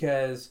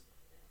 Because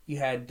you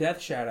had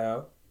Death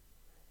Shadow,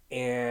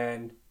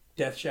 and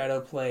Death Shadow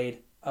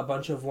played a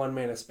bunch of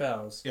 1-mana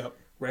spells. Yep.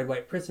 Red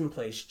White Prison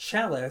plays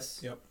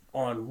Chalice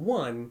on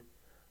 1.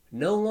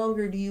 No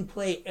longer do you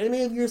play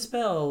any of your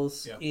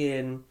spells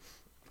in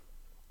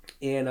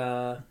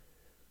Death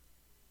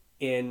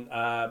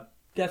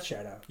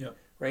Shadow. Yep.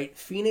 Right?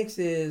 Phoenix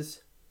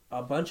is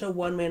a bunch of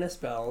 1-mana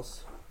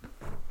spells,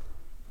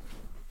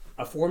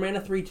 a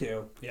 4-mana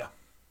 3/2. Yeah.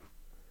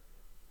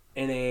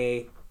 And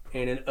an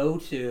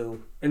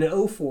 0/2 and an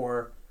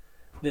 0/4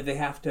 that they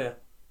have to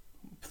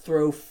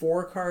throw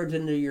 4 cards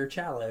into your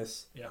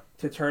Chalice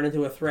to turn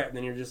into a threat, and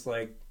then you're just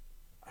like,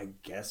 I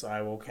guess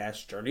I will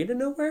cast Journey to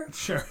Nowhere?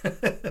 Sure.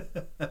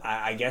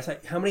 I guess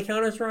how many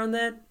counters are on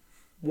that?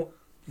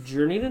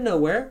 Journey to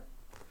Nowhere.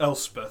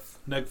 Elspeth,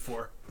 neg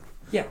 4.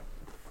 Yeah.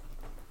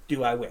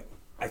 Do I win?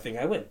 I think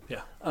I win.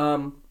 Yeah.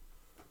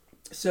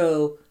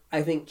 So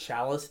I think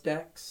Chalice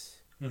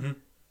decks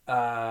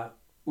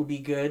would be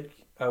good.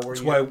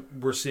 That's why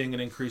we're seeing an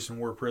increase in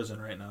War Prison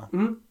right now.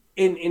 Mm-hmm.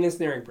 In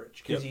Ensnaring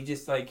Bridge, because you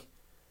just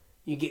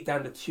you get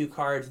down to 2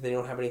 cards and they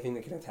don't have anything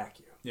that can attack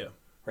you. Yeah.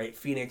 Right?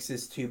 Phoenix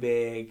is too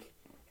big,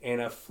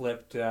 and a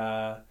flipped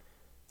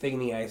thing in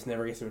the ice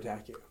never gets to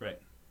attack you. Right.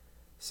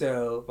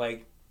 So,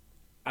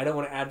 I don't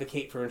want to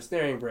advocate for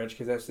Ensnaring Bridge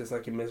because that's just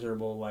a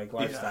miserable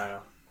lifestyle. Yeah.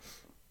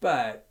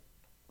 But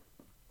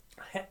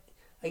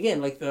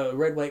again, the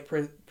red-white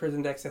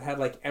prison decks that had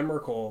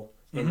Emrakul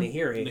and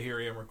Nahiri.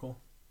 Emrakul.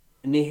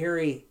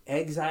 Nahiri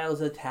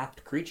exiles a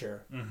tapped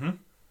creature. Mm-hmm.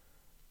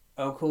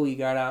 Oh, cool! You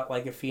got out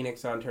a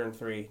Phoenix on turn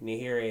 3.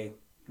 Nahiri,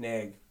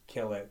 neg,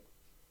 kill it.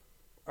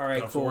 All right,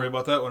 don't have to worry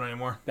about that one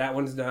anymore. That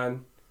one's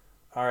done.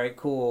 All right,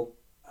 cool.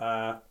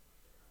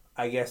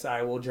 I guess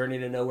I will Journey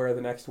to Nowhere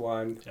the next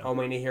one. Yeah. Oh,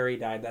 my Nahiri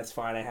died. That's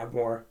fine. I have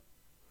more.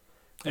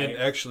 And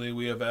actually,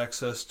 we have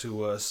access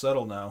to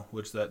Settle now,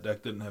 which that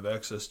deck didn't have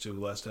access to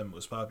last time it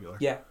was popular.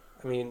 Yeah,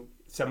 I mean,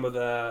 some of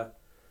the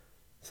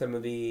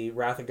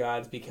Wrath of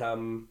Gods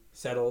become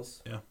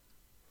Settles. Yeah,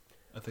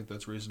 I think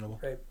that's reasonable.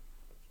 Right.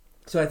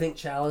 So I think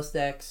Chalice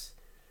decks,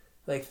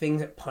 things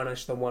that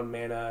punish the 1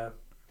 mana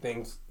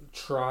things.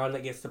 Tron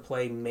that gets to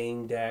play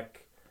main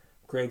deck,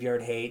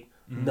 Graveyard Hate,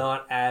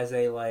 not as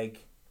a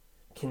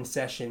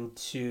concession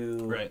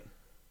to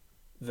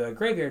the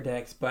graveyard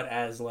decks, but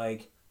as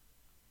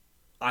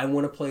I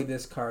want to play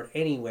this card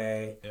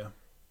anyway. Yeah.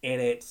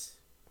 And it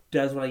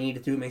does what I need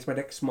to do. It makes my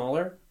deck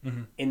smaller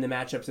in the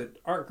matchups that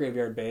aren't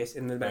graveyard based.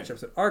 In the matchups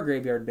that are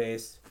graveyard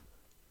based,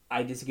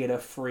 I just get a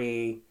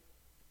free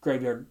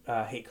graveyard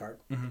hate card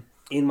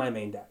in my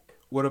main deck.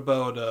 What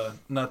about,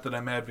 not that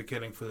I'm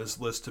advocating for this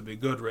list to be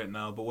good right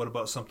now, but what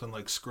about something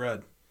like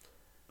Skred?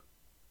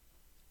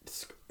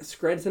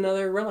 Skred's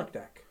another relic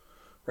deck.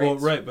 Right? Well,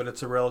 right, but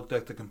it's a relic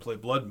deck that can play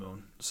Blood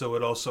Moon. So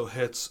it also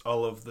hits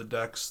all of the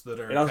decks that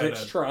are... It also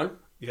hits Tron.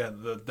 Yeah,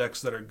 the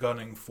decks that are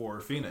gunning for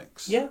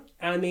Phoenix. Yeah,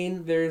 I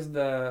mean, there's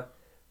the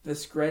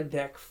Skred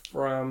deck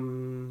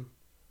from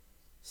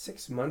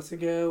 6 months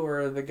ago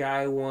where the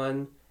guy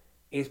won...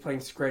 He's playing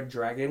Skred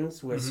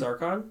Dragons with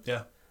Sarkhan.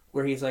 Yeah.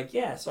 Where he's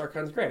yeah,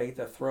 Sarkhan's great. I get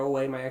to throw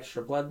away my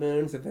extra Blood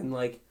Moons and then,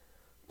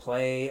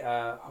 play...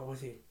 what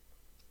was he?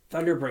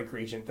 Thunderbreak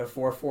Regent, the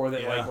 4/4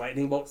 that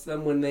lightning bolts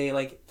them when they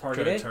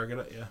target it. Target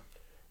it, yeah.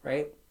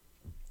 Right?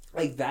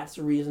 That's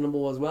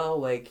reasonable as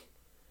well.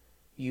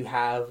 You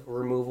have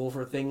removal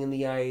for Thing in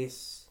the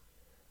Ice.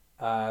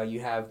 You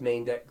have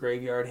main deck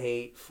Graveyard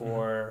Hate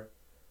for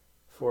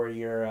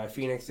your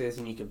Phoenixes,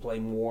 and you can play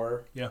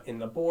more in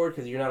the board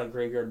because you're not a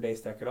graveyard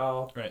based deck at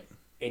all. Right.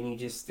 And you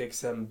just stick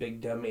some big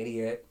dumb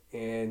idiot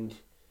and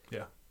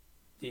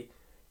they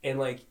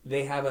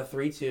have a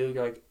 3/2.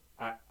 You're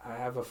I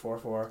have a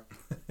 4/4.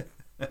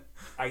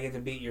 I get to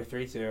beat your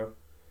 3/2.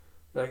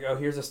 Oh,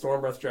 here's a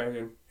Stormbreath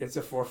Dragon. It's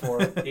a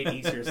 4/4. It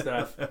eats your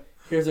stuff.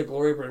 Here's a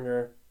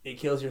Glorybringer. It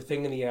kills your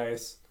Thing in the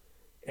Ice,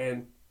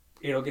 and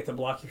it'll get to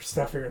block your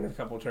stuff here in a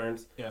couple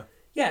turns. Yeah.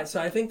 Yeah.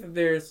 So I think that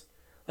there's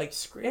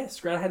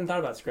Skred. I hadn't thought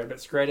about Skred, but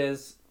Skred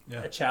is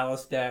a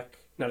Chalice deck.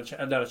 Not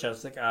a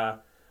Chalice deck.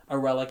 A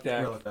relic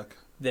deck.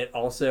 That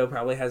also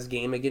probably has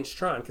game against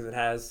Tron because it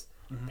has,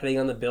 depending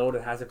on the build,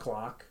 it has a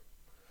clock.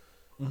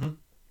 Mm-hmm.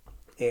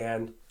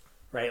 And,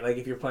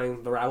 if you're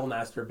playing the Rabble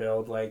Master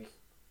build,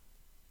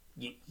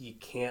 you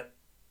can't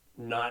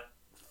not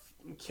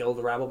kill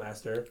the Rabble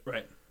Master.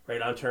 Right.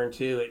 Right, on turn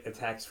 2, it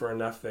attacks for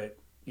enough that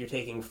you're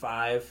taking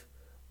 5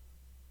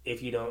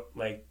 if you don't,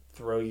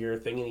 throw your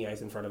Thing in the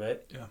Ice in front of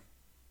it. Yeah.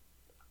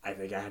 I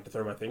think I have to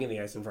throw my Thing in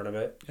the Ice in front of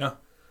it. Yeah.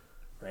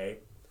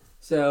 Right?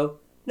 So,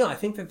 no, I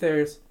think that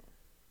there's,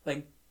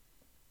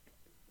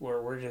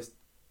 we're just...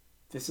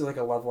 This is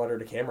a love letter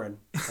to Cameron.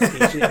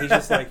 He's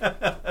just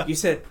you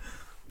said,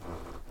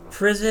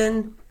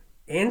 Prison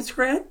and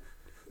Skred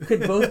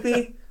could both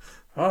be.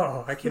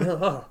 I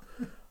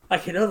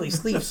can only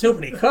sleeve so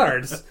many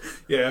cards.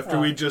 Yeah, after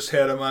we just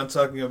had him on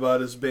talking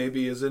about his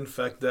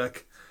Infect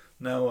deck,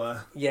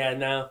 now.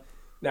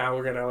 Now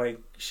we're gonna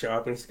show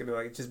up and it's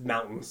gonna just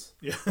mountains.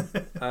 Yeah.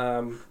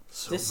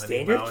 So many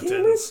standard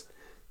mountains.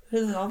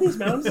 All these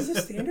mountains is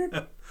this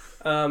standard.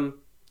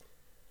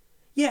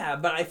 Yeah,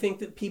 but I think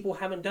that people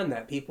haven't done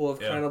that. People have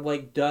kind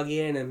of dug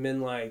in and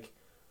been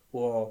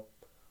well,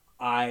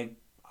 I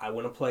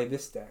want to play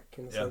this deck.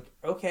 And it's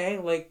okay,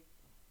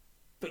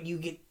 but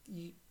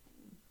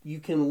you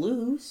can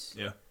lose.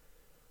 Yeah.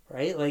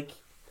 Right?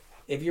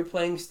 If you're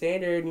playing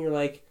standard and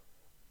you're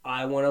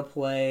I want to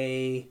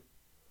play,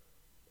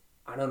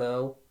 I don't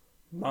know,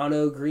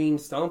 mono green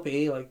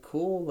Stompy,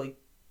 cool,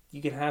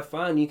 you can have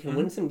fun, you can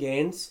win some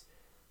games.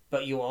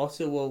 But you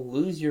also will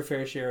lose your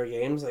fair share of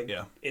games.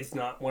 It's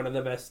not one of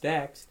the best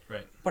decks.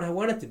 Right. But I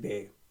want it to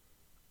be.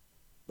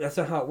 That's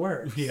not how it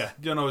works. Yeah,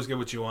 you don't always get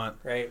what you want.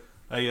 Right.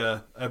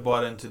 I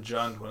bought into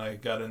Jund when I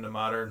got into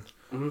Modern,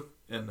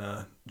 and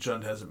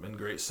Jund hasn't been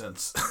great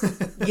since.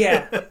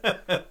 Yeah.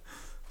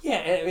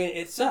 Yeah, I mean,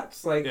 it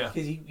sucks.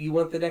 Because you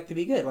want the deck to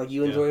be good.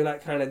 You enjoy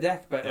that kind of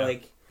deck, but,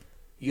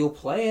 you'll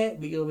play it,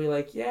 but you'll be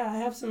I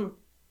have some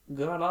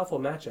god awful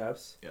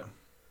matchups. Yeah.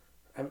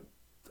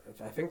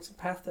 I think some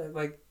path to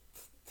like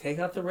take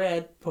out the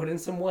red, put in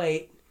some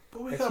white.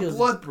 But we got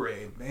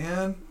Bloodbraid,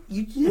 man.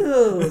 You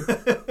do.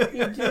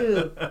 You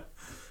do.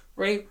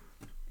 Right?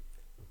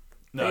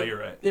 No, you're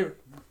right. They're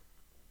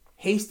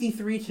Hasty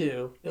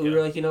 3-2. And we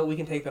were like, we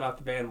can take that off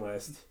the ban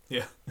list.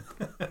 Yeah.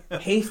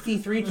 Hasty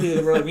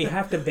 3-2. We're like, we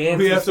have to ban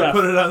We have stuff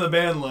to put it on the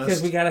ban list.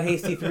 because we got a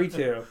Hasty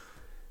 3-2.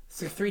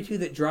 It's a 3-2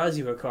 that draws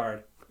you a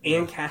card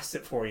and casts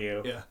it for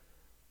you. Yeah.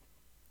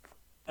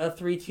 A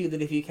 3-2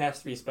 that if you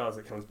cast 3 spells,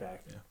 it comes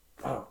back. Yeah.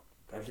 Oh,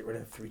 gotta get rid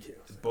of the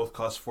 3-2. Both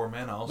cost 4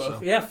 mana also.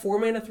 4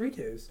 mana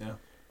 3-2s.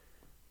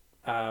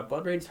 Yeah.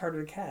 Bloodbraid's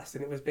harder to cast,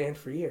 and it was banned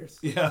for years.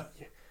 Yeah.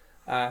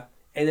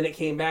 And then it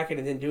came back and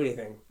it didn't do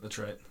anything. That's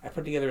right. I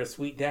put together a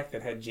sweet deck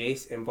that had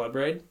Jace and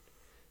Bloodbraid,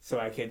 so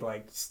I could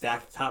like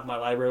stack the top of my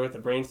library with the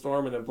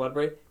Brainstorm and then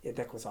Bloodbraid. Yeah,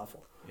 deck was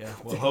awful. Yeah.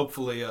 Well,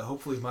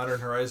 hopefully Modern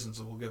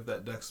Horizons will give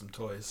that deck some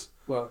toys.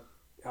 Well,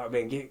 I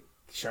mean, get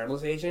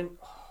Shardless Agent.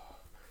 Oh,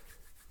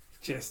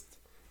 just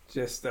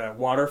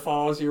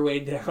waterfalls your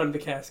way down the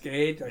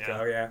Cascade. Like,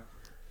 oh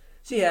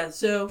yeah.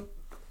 So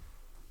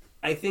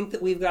I think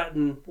that we've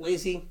gotten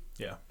lazy.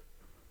 Yeah.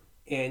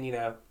 And,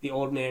 the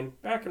old man,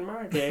 back in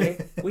my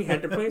day, we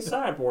had to play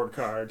sideboard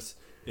cards.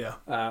 Yeah.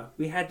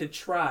 We had to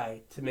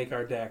try to make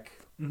our deck.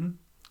 Mm-hmm.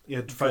 You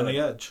had to find the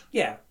edge.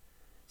 Yeah.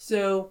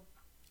 So,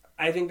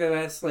 I think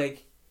that's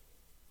like,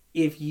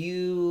 if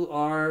you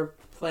are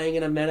playing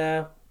in a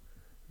meta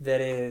that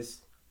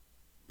is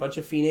a bunch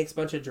of Phoenix,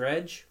 bunch of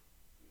Dredge,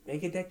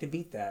 make a deck to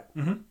beat that.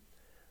 Mm-hmm.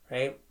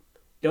 Right?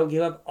 Don't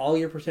give up all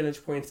your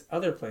percentage points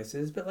other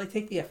places, but,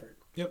 take the effort.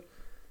 Yep.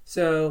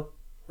 So,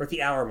 we're at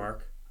the hour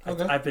mark.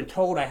 Okay. I've been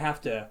told I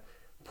have to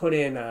put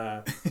in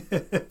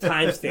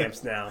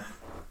timestamps now.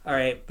 All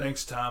right.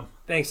 Thanks, Tom.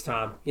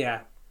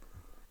 Yeah.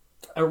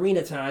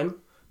 Arena time.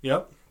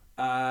 Yep.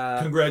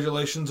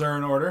 Congratulations are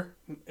in order.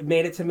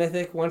 Made it to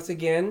Mythic once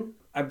again.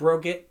 I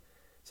broke it.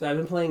 So I've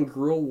been playing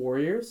Gruul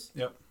Warriors.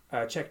 Yep.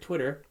 Check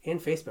Twitter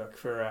and Facebook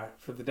for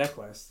the deck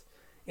list.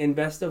 In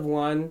best of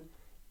 1,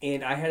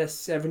 and I had a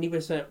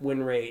 70%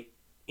 win rate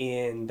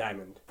in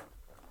Diamond.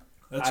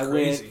 That's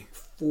crazy.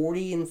 I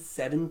went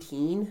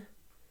 40-17.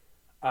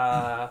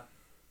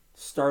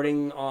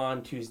 Starting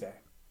on Tuesday.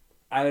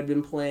 I had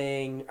been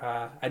playing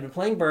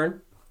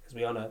Burn, as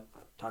we all know,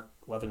 talk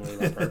lovingly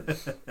about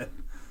Burn.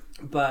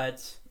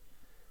 But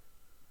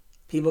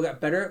people got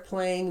better at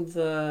playing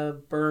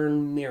the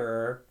Burn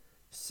mirror,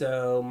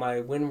 so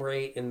my win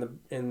rate in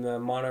the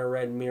mono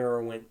red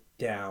mirror went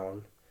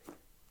down.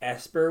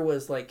 Esper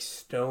was like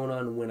stone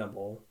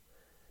unwinnable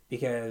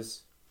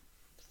because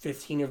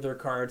 15 of their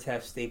cards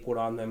have stapled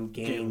on them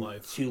gain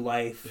life. 2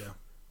 life.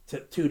 Yeah.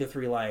 2 to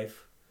 3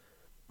 life.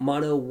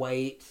 Mono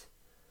white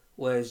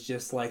was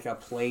just like a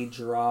play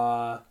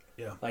draw.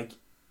 Yeah. Like,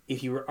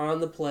 if you were on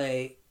the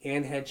play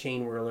and had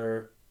Chain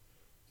Whirler,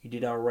 you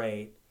did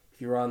alright. If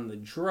you were on the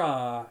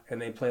draw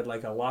and they played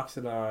like a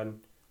Loxodon,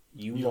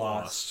 you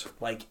lost.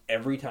 Like,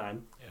 every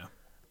time. Yeah.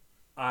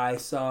 I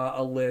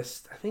saw a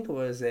list, I think it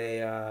was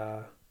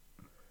a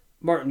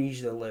Martin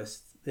Usually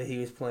list that he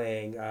was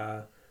playing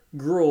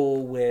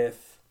Gruul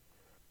with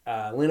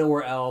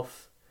Llanowar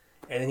Elf,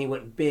 and then he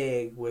went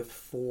big with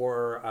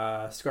 4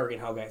 Skargan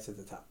Hellgeist at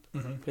the top.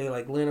 Mm-hmm. They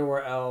like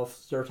Llanowar Elf,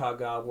 Zertog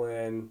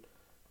Goblin,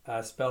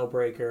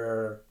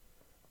 Spellbreaker,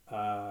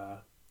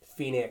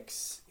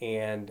 Phoenix,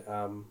 and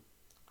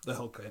the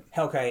Hellkite.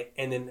 Hellkite,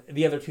 and then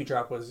the other 2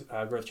 drop was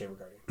Growth Chamber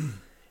Guardian.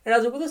 And I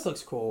was like, well, this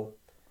looks cool.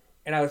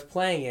 And I was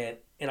playing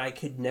it, and I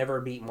could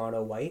never beat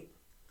Mono White.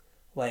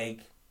 Like,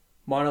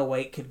 Mono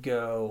White could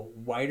go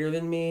wider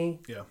than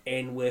me,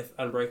 and with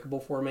Unbreakable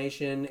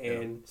formation,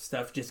 and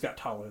stuff just got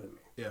taller than me.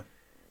 Yeah.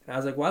 And I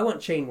was like, well, I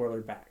want Chain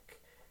Whirler back.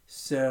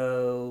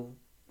 So,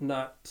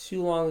 not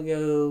too long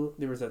ago,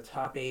 there was a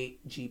top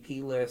 8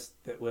 GP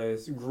list that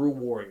was Gruul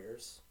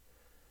Warriors.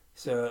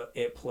 So,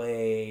 it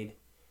played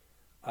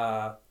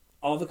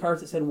all the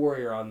cards that said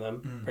Warrior on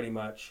them, pretty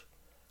much.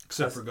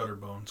 Except for Gutter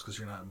Bones, because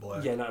you're not in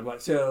black. Yeah, not in black.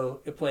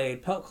 So, it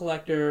played Pelt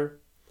Collector.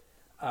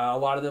 A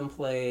lot of them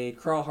played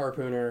Crawl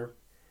Harpooner.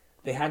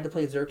 They had to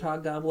play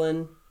Zertog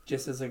Goblin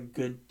just as a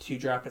good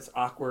 2-drop. It's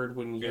awkward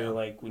when you're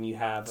when you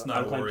have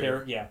unclaimed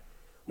territory. Yeah,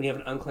 when you have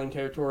an unclaimed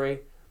territory,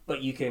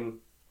 but you can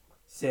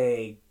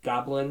say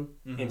Goblin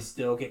and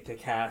still get to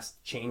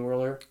cast Chain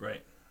Whirler.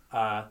 Right.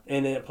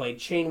 And then it played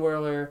Chain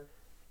Whirler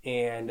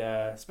and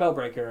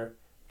Spellbreaker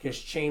because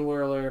Chain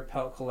Whirler,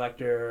 Pelt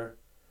Collector,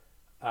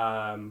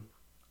 Crawl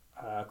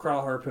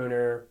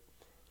Harpooner,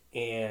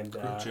 and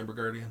Growth Chamber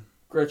Guardian.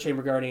 Growth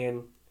Chamber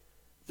Guardian,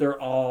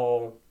 they're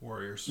all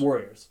warriors.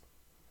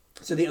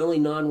 So the only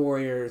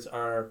non-warriors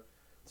are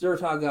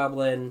Zertog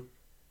Goblin,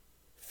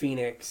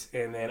 Phoenix,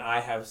 and then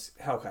I have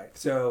Hellkite.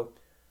 So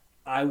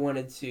I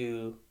wanted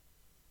to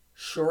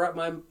shore up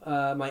my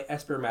my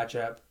Esper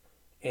matchup,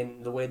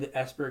 and the way that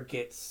Esper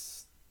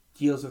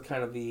deals with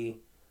kind of the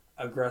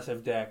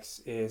aggressive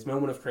decks is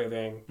Moment of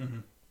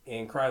Craving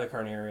and Cry the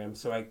Carnarium.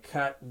 So I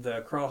cut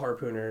the Crawl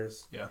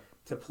Harpooners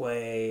to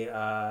play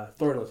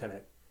Thorn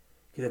Lieutenant.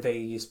 Because if they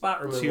use spot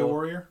removal... Is he a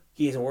warrior?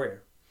 He is a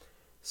warrior.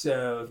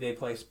 So if they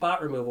play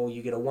spot removal,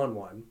 you get a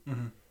 1/1.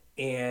 Mm-hmm.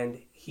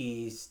 And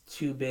he's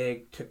too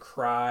big to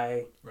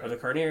cry Right. or the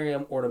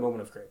Carnarium or the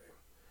Moment of Craving.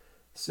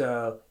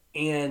 So,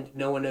 and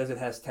no one knows it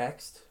has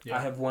text. Yeah.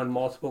 I have won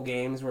multiple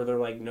games where they're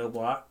like no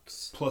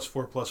blocks.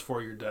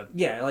 +4/+4, you're dead.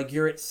 Yeah, like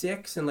you're at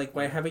 6 and like,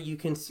 why haven't you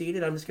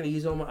conceded? I'm just going to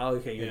use all my. Oh,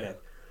 okay, you're Yeah. dead.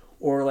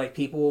 Or like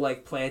people will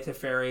like play a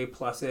Teferi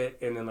plus it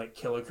and then like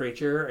kill a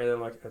creature and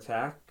then like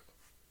attack.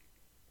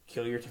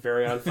 Kill your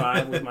Teferi on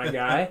 5 with my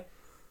guy.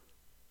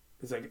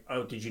 It's like,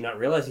 oh, did you not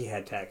realize he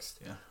had text?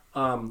 Yeah.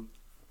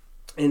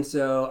 And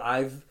so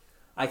I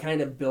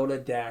kind of built a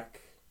deck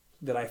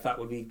that I thought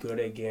would be good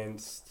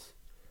against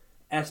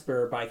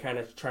Esper by kind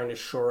of trying to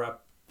shore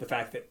up the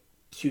fact that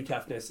 2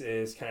 toughness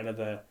is kind of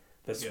the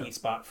sweet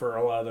spot for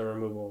a lot of the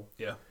removal.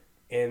 Yeah.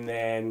 And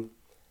then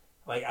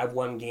like I've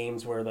won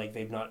games where like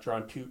they've not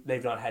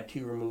had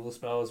 2 removal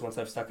spells once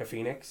I've stuck a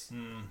Phoenix.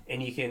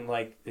 And you can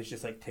like it's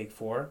just like take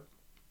 4.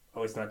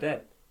 Oh, it's not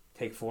dead.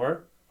 Take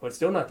 4. Oh, it's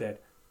still not dead.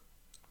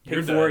 Take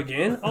You're 4 dead.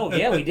 again? Oh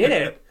yeah, we did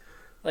it.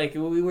 Like,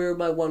 we were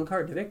by 1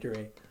 card to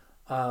victory.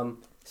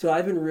 So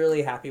I've been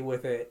really happy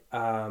with it.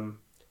 So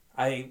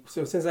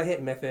since I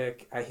hit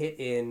Mythic, I hit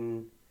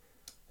in,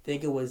 I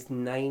think it was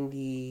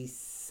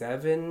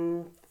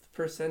 97th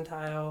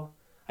percentile.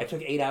 I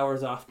took 8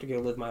 hours off to go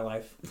live my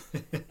life.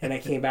 And I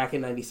came back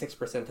in 96th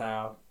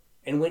percentile.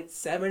 And went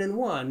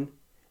 7-1.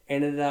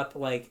 Ended up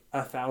like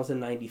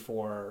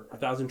 1,094,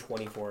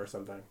 1,024 or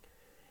something.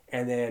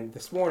 And then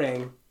this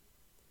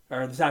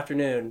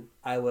afternoon,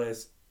 I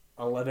was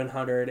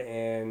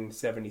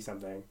 1,170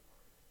 something,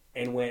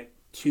 and went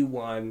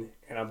 2-1,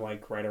 and I'm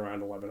like right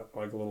around 11,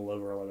 like a little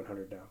over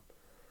 1,100 now.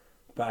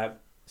 But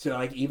so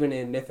like even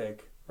in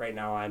Mythic right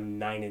now, I'm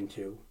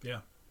 9-2. Yeah.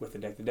 With the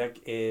deck. The deck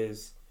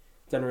is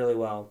done really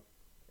well.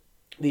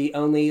 The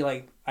only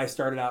like I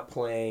started out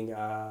playing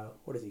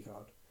what is he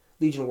called?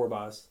 Legion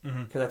Warboss,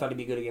 because I thought he'd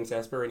be good against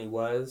Esper, and he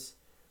was.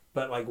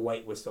 But, like,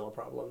 white was still a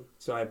problem.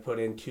 So I put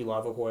in 2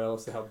 Lava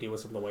Coils to help deal with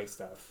some of the white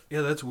stuff.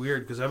 Yeah, that's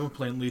weird, because I've been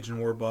playing Legion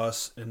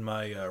Warboss in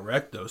my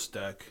Rakdos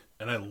deck,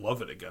 and I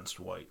love it against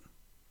white.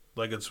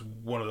 Like, it's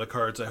one of the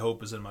cards I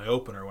hope is in my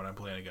opener when I'm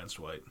playing against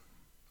white.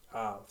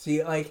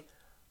 See, like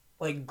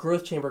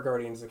Growth Chamber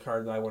Guardian is a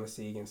card that I want to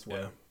see against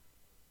white. Yeah.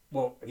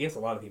 Well, against a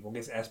lot of people.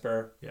 Against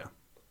Esper. Yeah.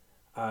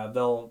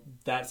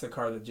 That's a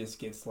card that just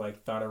gets,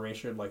 like, thought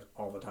erasured, like,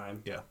 all the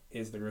time. Yeah.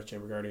 Is the Growth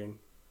Chamber Guardian.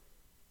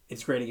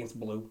 It's great against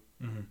blue.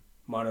 Mm-hmm.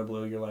 Mono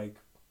blue, you're like,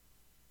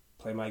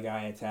 play my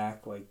guy,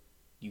 attack. Like,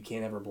 you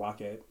can't ever block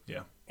it.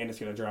 Yeah. And it's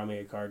going to draw me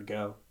a card,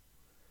 go.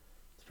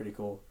 It's pretty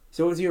cool.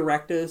 So was your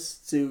Rakdos?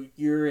 So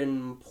you're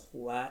in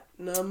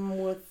Platinum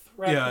with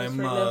Rakdos I'm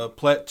right now?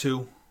 Plat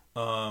 2.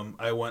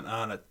 I went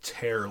on a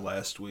tear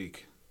last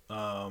week.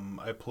 I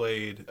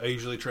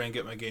usually try and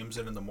get my games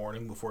in the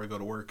morning before I go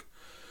to work.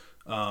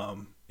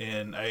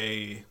 And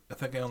I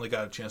think I only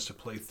got a chance to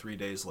play 3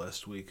 days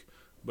last week.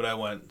 But I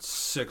went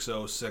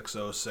 6-0,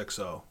 6-0,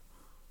 6-0.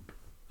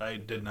 I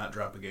did not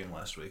drop a game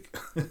last week.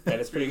 That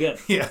is pretty good.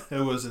 Yeah,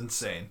 it was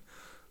insane.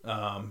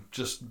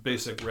 Just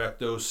basic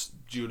Rakdos,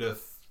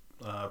 Judith,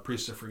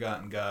 Priest of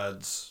Forgotten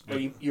Gods.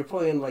 You're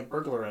playing like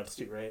Burglarettes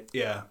too, right?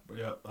 Yeah.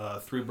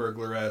 3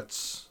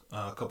 Burglarettes,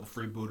 a couple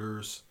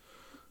freebooters.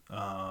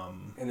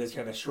 And this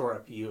kind of shore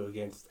up you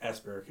against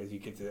Esper because you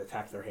get to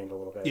attack their hand a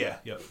little bit. Yeah,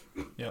 yep.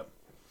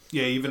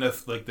 Yeah, even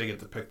if like they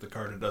get to pick the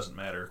card, it doesn't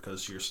matter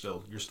because you're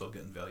still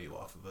getting value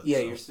off of it. Yeah,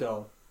 so. you're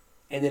still.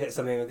 And then it's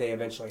something that they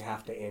eventually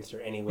have to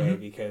answer anyway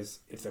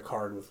because it's a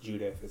card with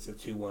Judith. It's a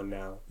 2/1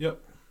 now. Yep.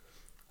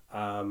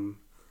 So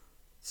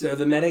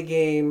the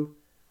metagame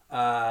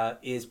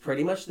is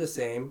pretty much the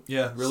same.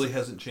 Yeah, really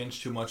hasn't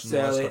changed too much in the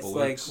last couple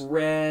weeks. So it's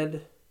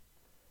like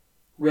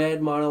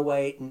red, mono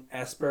white, and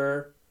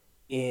Esper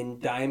in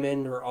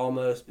Diamond are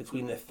almost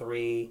between the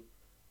 3.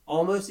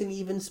 Almost an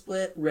even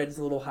split. Red's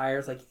a little higher.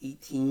 It's like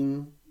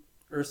 18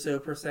 or so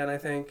 %, I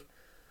think.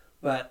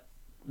 But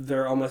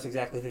they're almost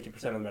exactly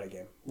 50% of the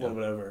metagame. A little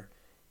bit over.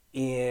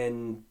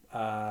 And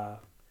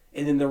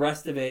then the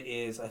rest of it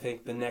is, I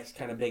think, the next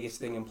kind of biggest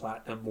thing in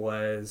Platinum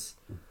was...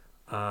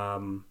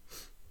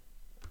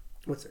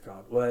 what's it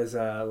called? Was,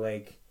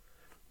 like...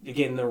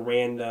 Again, the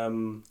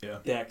random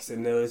decks.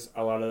 And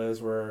a lot of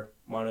those were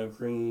mono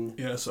green.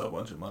 Yeah, I saw a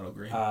bunch of mono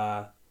green.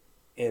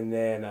 And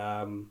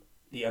then...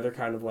 the other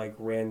kind of like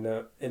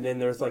random, and then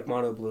there's like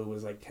mono blue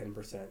was like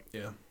 10%.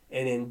 Yeah.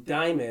 And in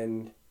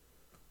Diamond,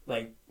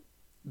 like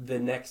the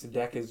next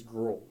deck is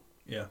Gruul.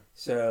 Yeah.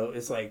 So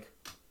it's like,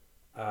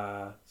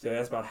 so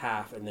that's about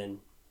half, and then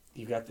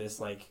you've got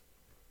this like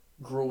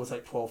Gruul was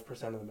like 12%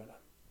 of the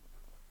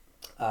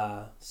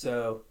meta.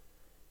 So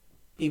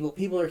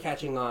people are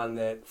catching on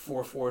that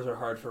 4/4s are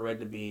hard for red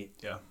to beat.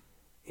 Yeah.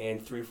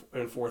 And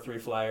 4/3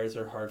 flyers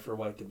are hard for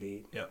white to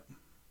beat. Yeah.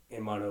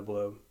 In mono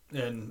blue.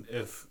 And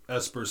if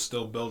Esper's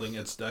still building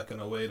its deck in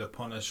a way to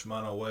punish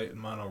mono white and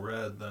mono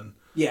red, then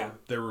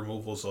their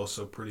removal's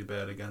also pretty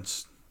bad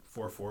against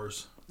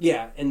 4/4s.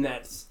 Yeah, and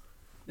that's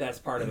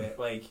part of it.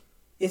 Like,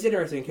 it's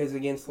interesting because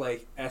against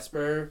like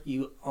Esper,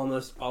 you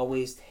almost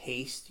always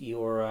haste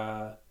your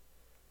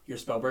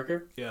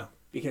Spellbreaker. Yeah.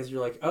 because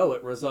you're like, oh,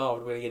 it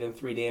resolved. We're gonna get in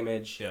 3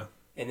 damage. Yeah.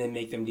 And then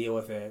make them deal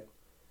with it.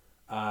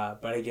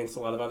 But against a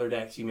lot of other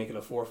decks, you make it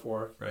a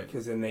 4/4, Right.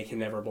 Because then they can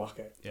never block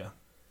it. Yeah.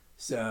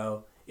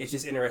 So it's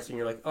just interesting.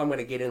 You're like, oh, I'm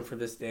gonna get in for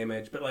this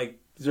damage, but like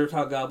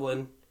Zertog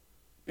Goblin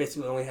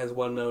basically only has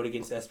one mode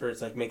against Esper.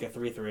 It's like make a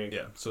 3/3.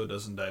 Yeah. So it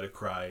doesn't die to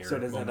Cry. Or So it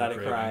doesn't Moment die to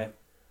Craving. Cry.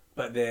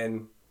 But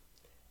then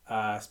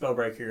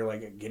Spellbreaker, you're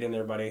like, get in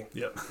there, buddy.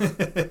 Yep.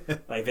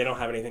 Like they don't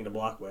have anything to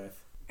block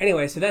with.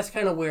 Anyway, so that's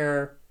kind of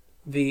where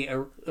the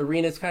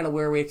arena's kind of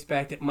where we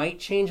expect. It might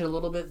change a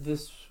little bit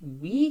this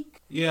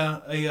week. Yeah,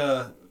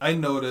 I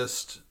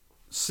noticed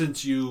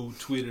since you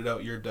tweeted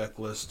out your deck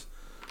list,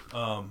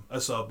 I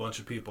saw a bunch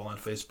of people on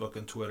Facebook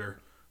and Twitter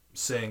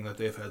saying that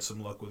they've had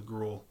some luck with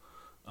Gruul,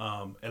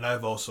 and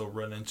I've also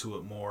run into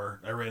it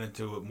more. I ran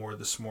into it more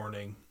this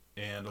morning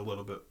and a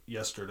little bit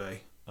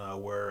yesterday,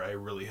 where I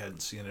really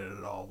hadn't seen it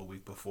at all the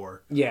week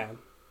before. Yeah.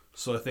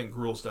 So I think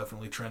Gruul's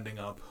definitely trending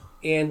up.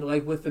 And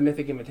like with the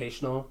Mythic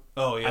Invitational,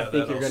 Oh yeah, I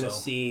think that you're going to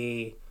also.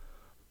 see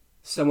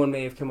someone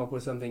may have come up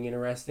with something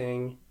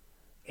interesting,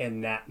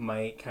 and that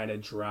might kind of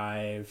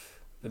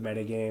drive the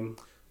metagame.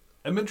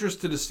 I'm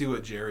interested to see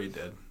what Jerry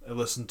did. I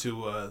listened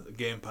to the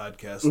game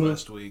podcast Mm-hmm.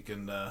 last week,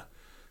 and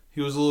he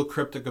was a little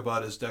cryptic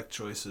about his deck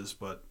choices,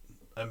 but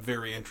I'm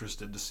very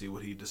interested to see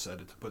what he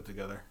decided to put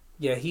together.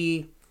 Yeah,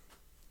 he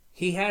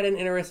had an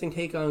interesting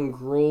take on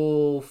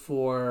Gruul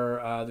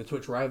for the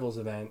Twitch Rivals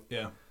event,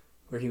 Yeah.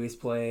 where he was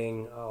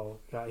playing. Oh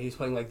god, he was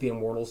playing like the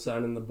Immortal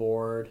Sun in the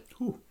board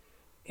Whew.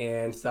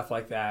 and stuff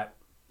like that.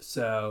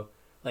 So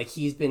like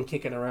he's been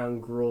kicking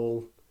around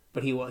Gruul,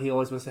 but he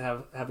always wants to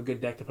have a good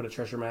deck to put a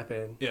treasure map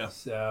in. Yeah.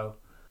 So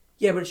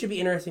yeah, but it should be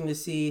interesting to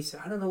see. So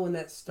I don't know when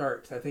that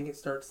starts. I think it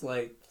starts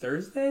like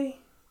Thursday.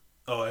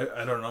 Oh,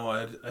 I don't know.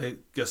 I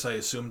guess I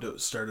assumed it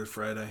started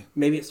Friday.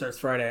 Maybe it starts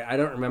Friday. I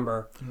don't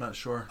remember. I'm not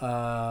sure.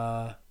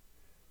 Let's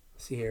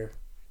see here.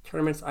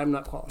 Tournaments I'm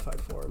not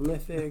qualified for.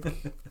 Mythic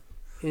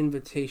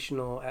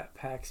Invitational at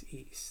PAX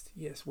East.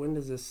 Yes, when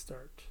does this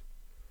start?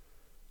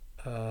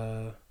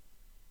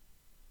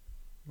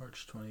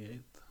 March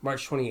 28th.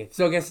 March 28th.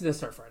 So I guess it does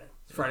start Friday.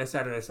 It's Friday,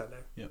 Saturday, Sunday.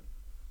 Yep.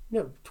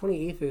 No,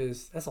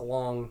 28th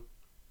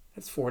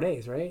that's 4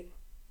 days, right?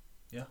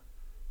 Yeah.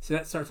 So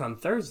that starts on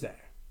Thursday.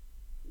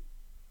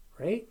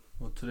 Right?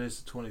 Well, today's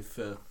the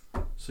 25th.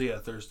 So yeah,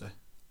 Thursday.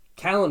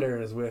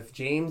 Calendars with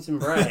James and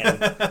Brian.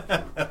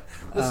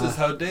 This is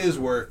how days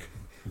work.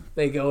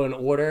 They go in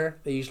order.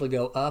 They usually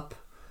go up.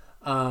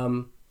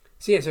 So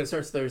it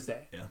starts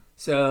Thursday. Yeah.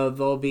 So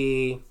there'll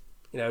be,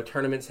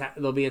 tournaments.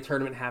 There'll be a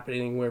tournament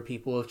happening where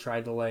people have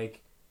tried to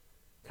like,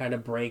 kind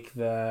of break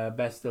the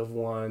best of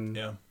one.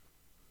 Yeah.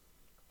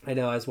 I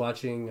know I was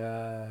watching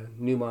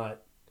Newmont,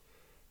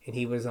 and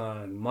he was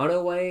on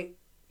Mono White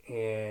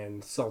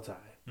and Sultai.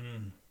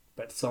 Mm.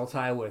 But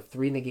Sultai with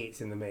 3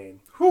 negates in the main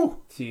Whew.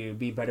 to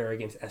be better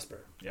against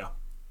Esper. Yeah.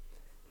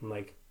 I'm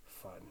like,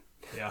 fun.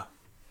 Yeah.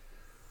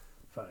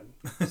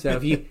 So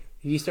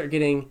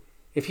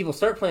if people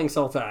start playing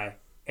Sultai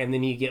and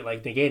then you get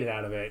like negated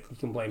out of it, you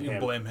can blame You him.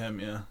 can blame him,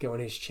 yeah. Go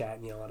in his chat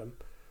and yell at him.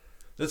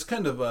 That's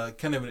kind of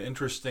an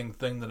interesting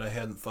thing that I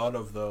hadn't thought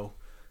of, though,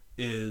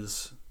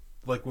 is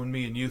like when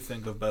me and you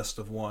think of best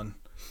of one,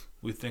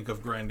 we think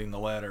of grinding the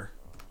ladder.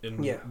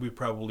 And Yeah. we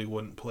probably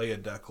wouldn't play a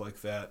deck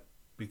like that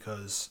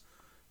because,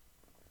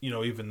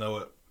 even though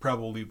it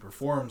probably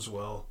performs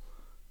well,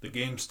 the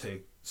games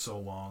take so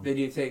long. They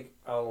do take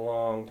a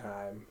long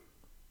time.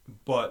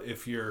 But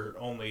if you're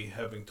only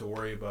having to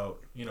worry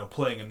about,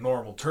 playing a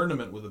normal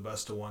tournament with a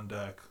best of one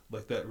deck,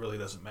 like that really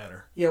doesn't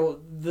matter. Yeah, well,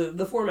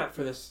 the format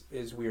for this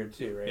is weird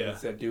too, right? Yeah.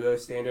 It's a duo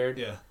standard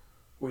Yeah,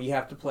 where you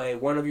have to play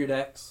one of your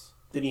decks,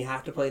 then you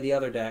have to play the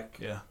other deck,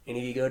 yeah, and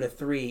if you go to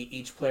 3,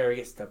 each player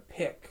gets to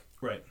pick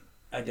right.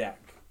 a deck.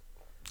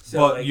 So,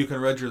 But like, you can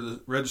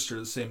register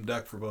the same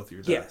deck for both of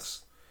your decks.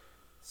 yes.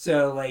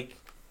 So, like,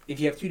 if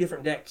you have 2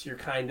 different decks, you're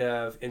kind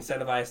of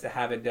incentivized to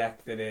have a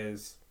deck that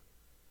is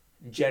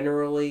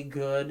generally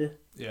good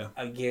Yeah,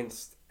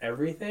 against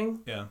everything.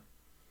 yeah,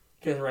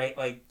 Because, right,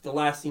 like, the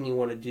last thing you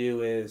want to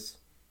do is,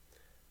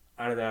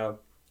 I don't know,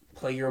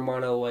 play your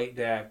mono white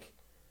deck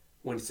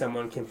when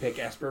someone can pick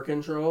Esper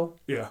Control,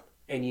 yeah.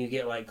 and you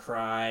get, like,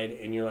 cried,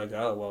 and you're like,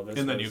 oh, well, this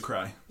And then was- you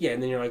cry. Yeah,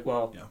 and then you're like,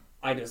 well, Yeah.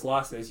 I just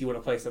lost this. You want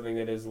to play something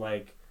that is,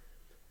 like,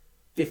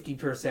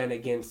 50%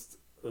 against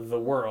the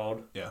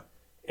world. Yeah.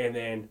 And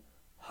then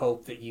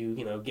hope that you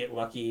get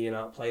lucky and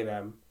outplay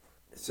them.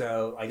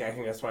 So, like, I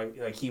think that's why,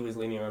 like, he was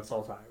leaning on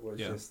Sultai. Was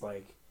Yeah. just,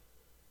 like...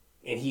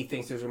 And he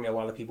thinks there's going to be a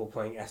lot of people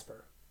playing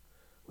Esper.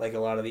 Like, a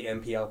lot of the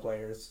MPL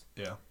players.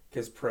 Yeah.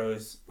 Because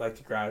pros like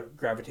to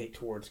gravitate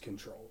towards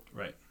control.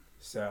 Right.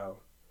 So...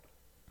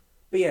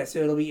 But, yeah, so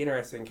it'll be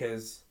interesting,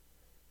 because...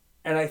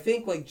 And I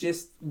think, like,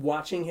 just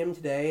watching him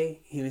today,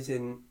 he was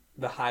in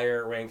the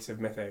higher ranks of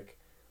Mythic.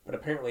 But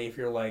apparently, if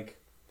you're, like,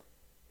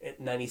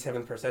 at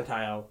 97th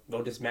percentile,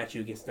 they'll just match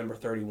you against number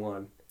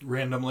 31.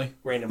 Randomly.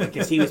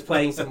 Because he was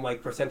playing some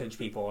like percentage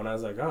people, and I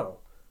was like, oh,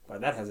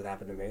 but that hasn't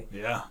happened to me.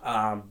 Yeah.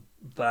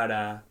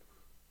 But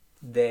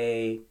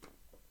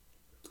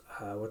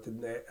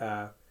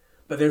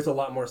there's a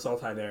lot more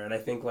Sultai there, and I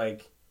think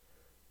like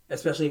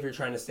especially if you're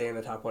trying to stay in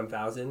the top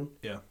 1,000,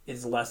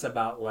 is less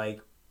about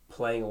like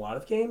playing a lot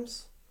of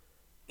games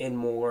and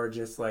more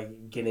just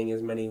like getting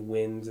as many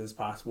wins as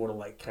possible to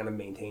like kind of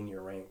maintain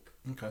your rank.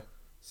 Okay.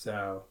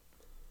 So,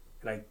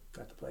 and I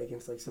got to play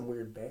against like some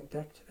weird bank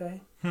deck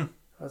today. I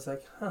was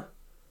like,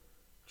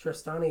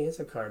 Tristani is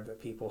a card that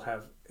people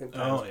have in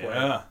times played.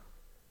 Yeah.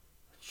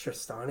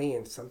 Tristani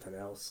and something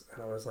else.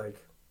 And I was like,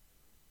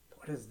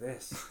 what is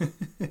this?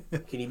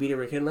 Can you beat a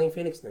Rekindling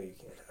Phoenix? No, you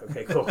can't.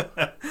 Okay, cool.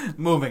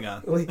 Moving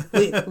on.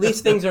 At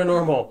least things are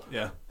normal.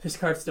 Yeah. This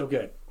card's still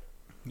good.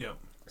 Yep.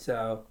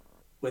 So,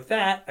 with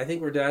that, I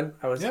think we're done.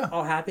 I was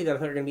all happy that I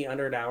thought we were going to be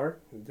under an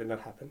hour. It did not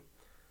happen.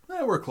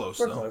 We're close,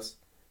 We're close.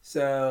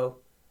 So,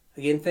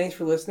 again, thanks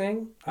for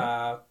listening.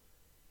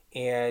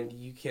 And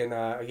you can,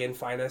 again,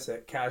 find us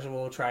at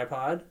Casual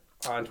Tripod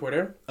on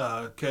Twitter.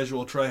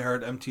 Casual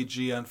Tryhard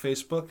MTG on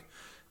Facebook.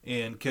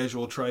 And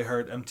Casual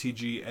Tryhard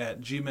MTG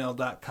at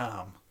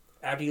gmail.com.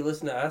 After you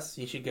listen to us,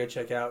 you should go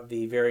check out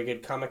the Very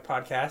Good Comic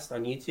Podcast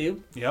on YouTube.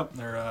 Yep,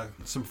 they're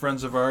some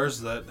friends of ours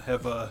that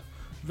have a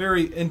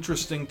very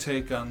interesting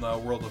take on the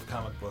world of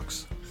comic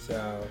books.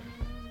 So,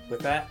 with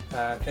that,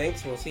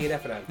 thanks. We'll see you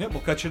at FNM. Yep,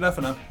 we'll catch you at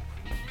FNM.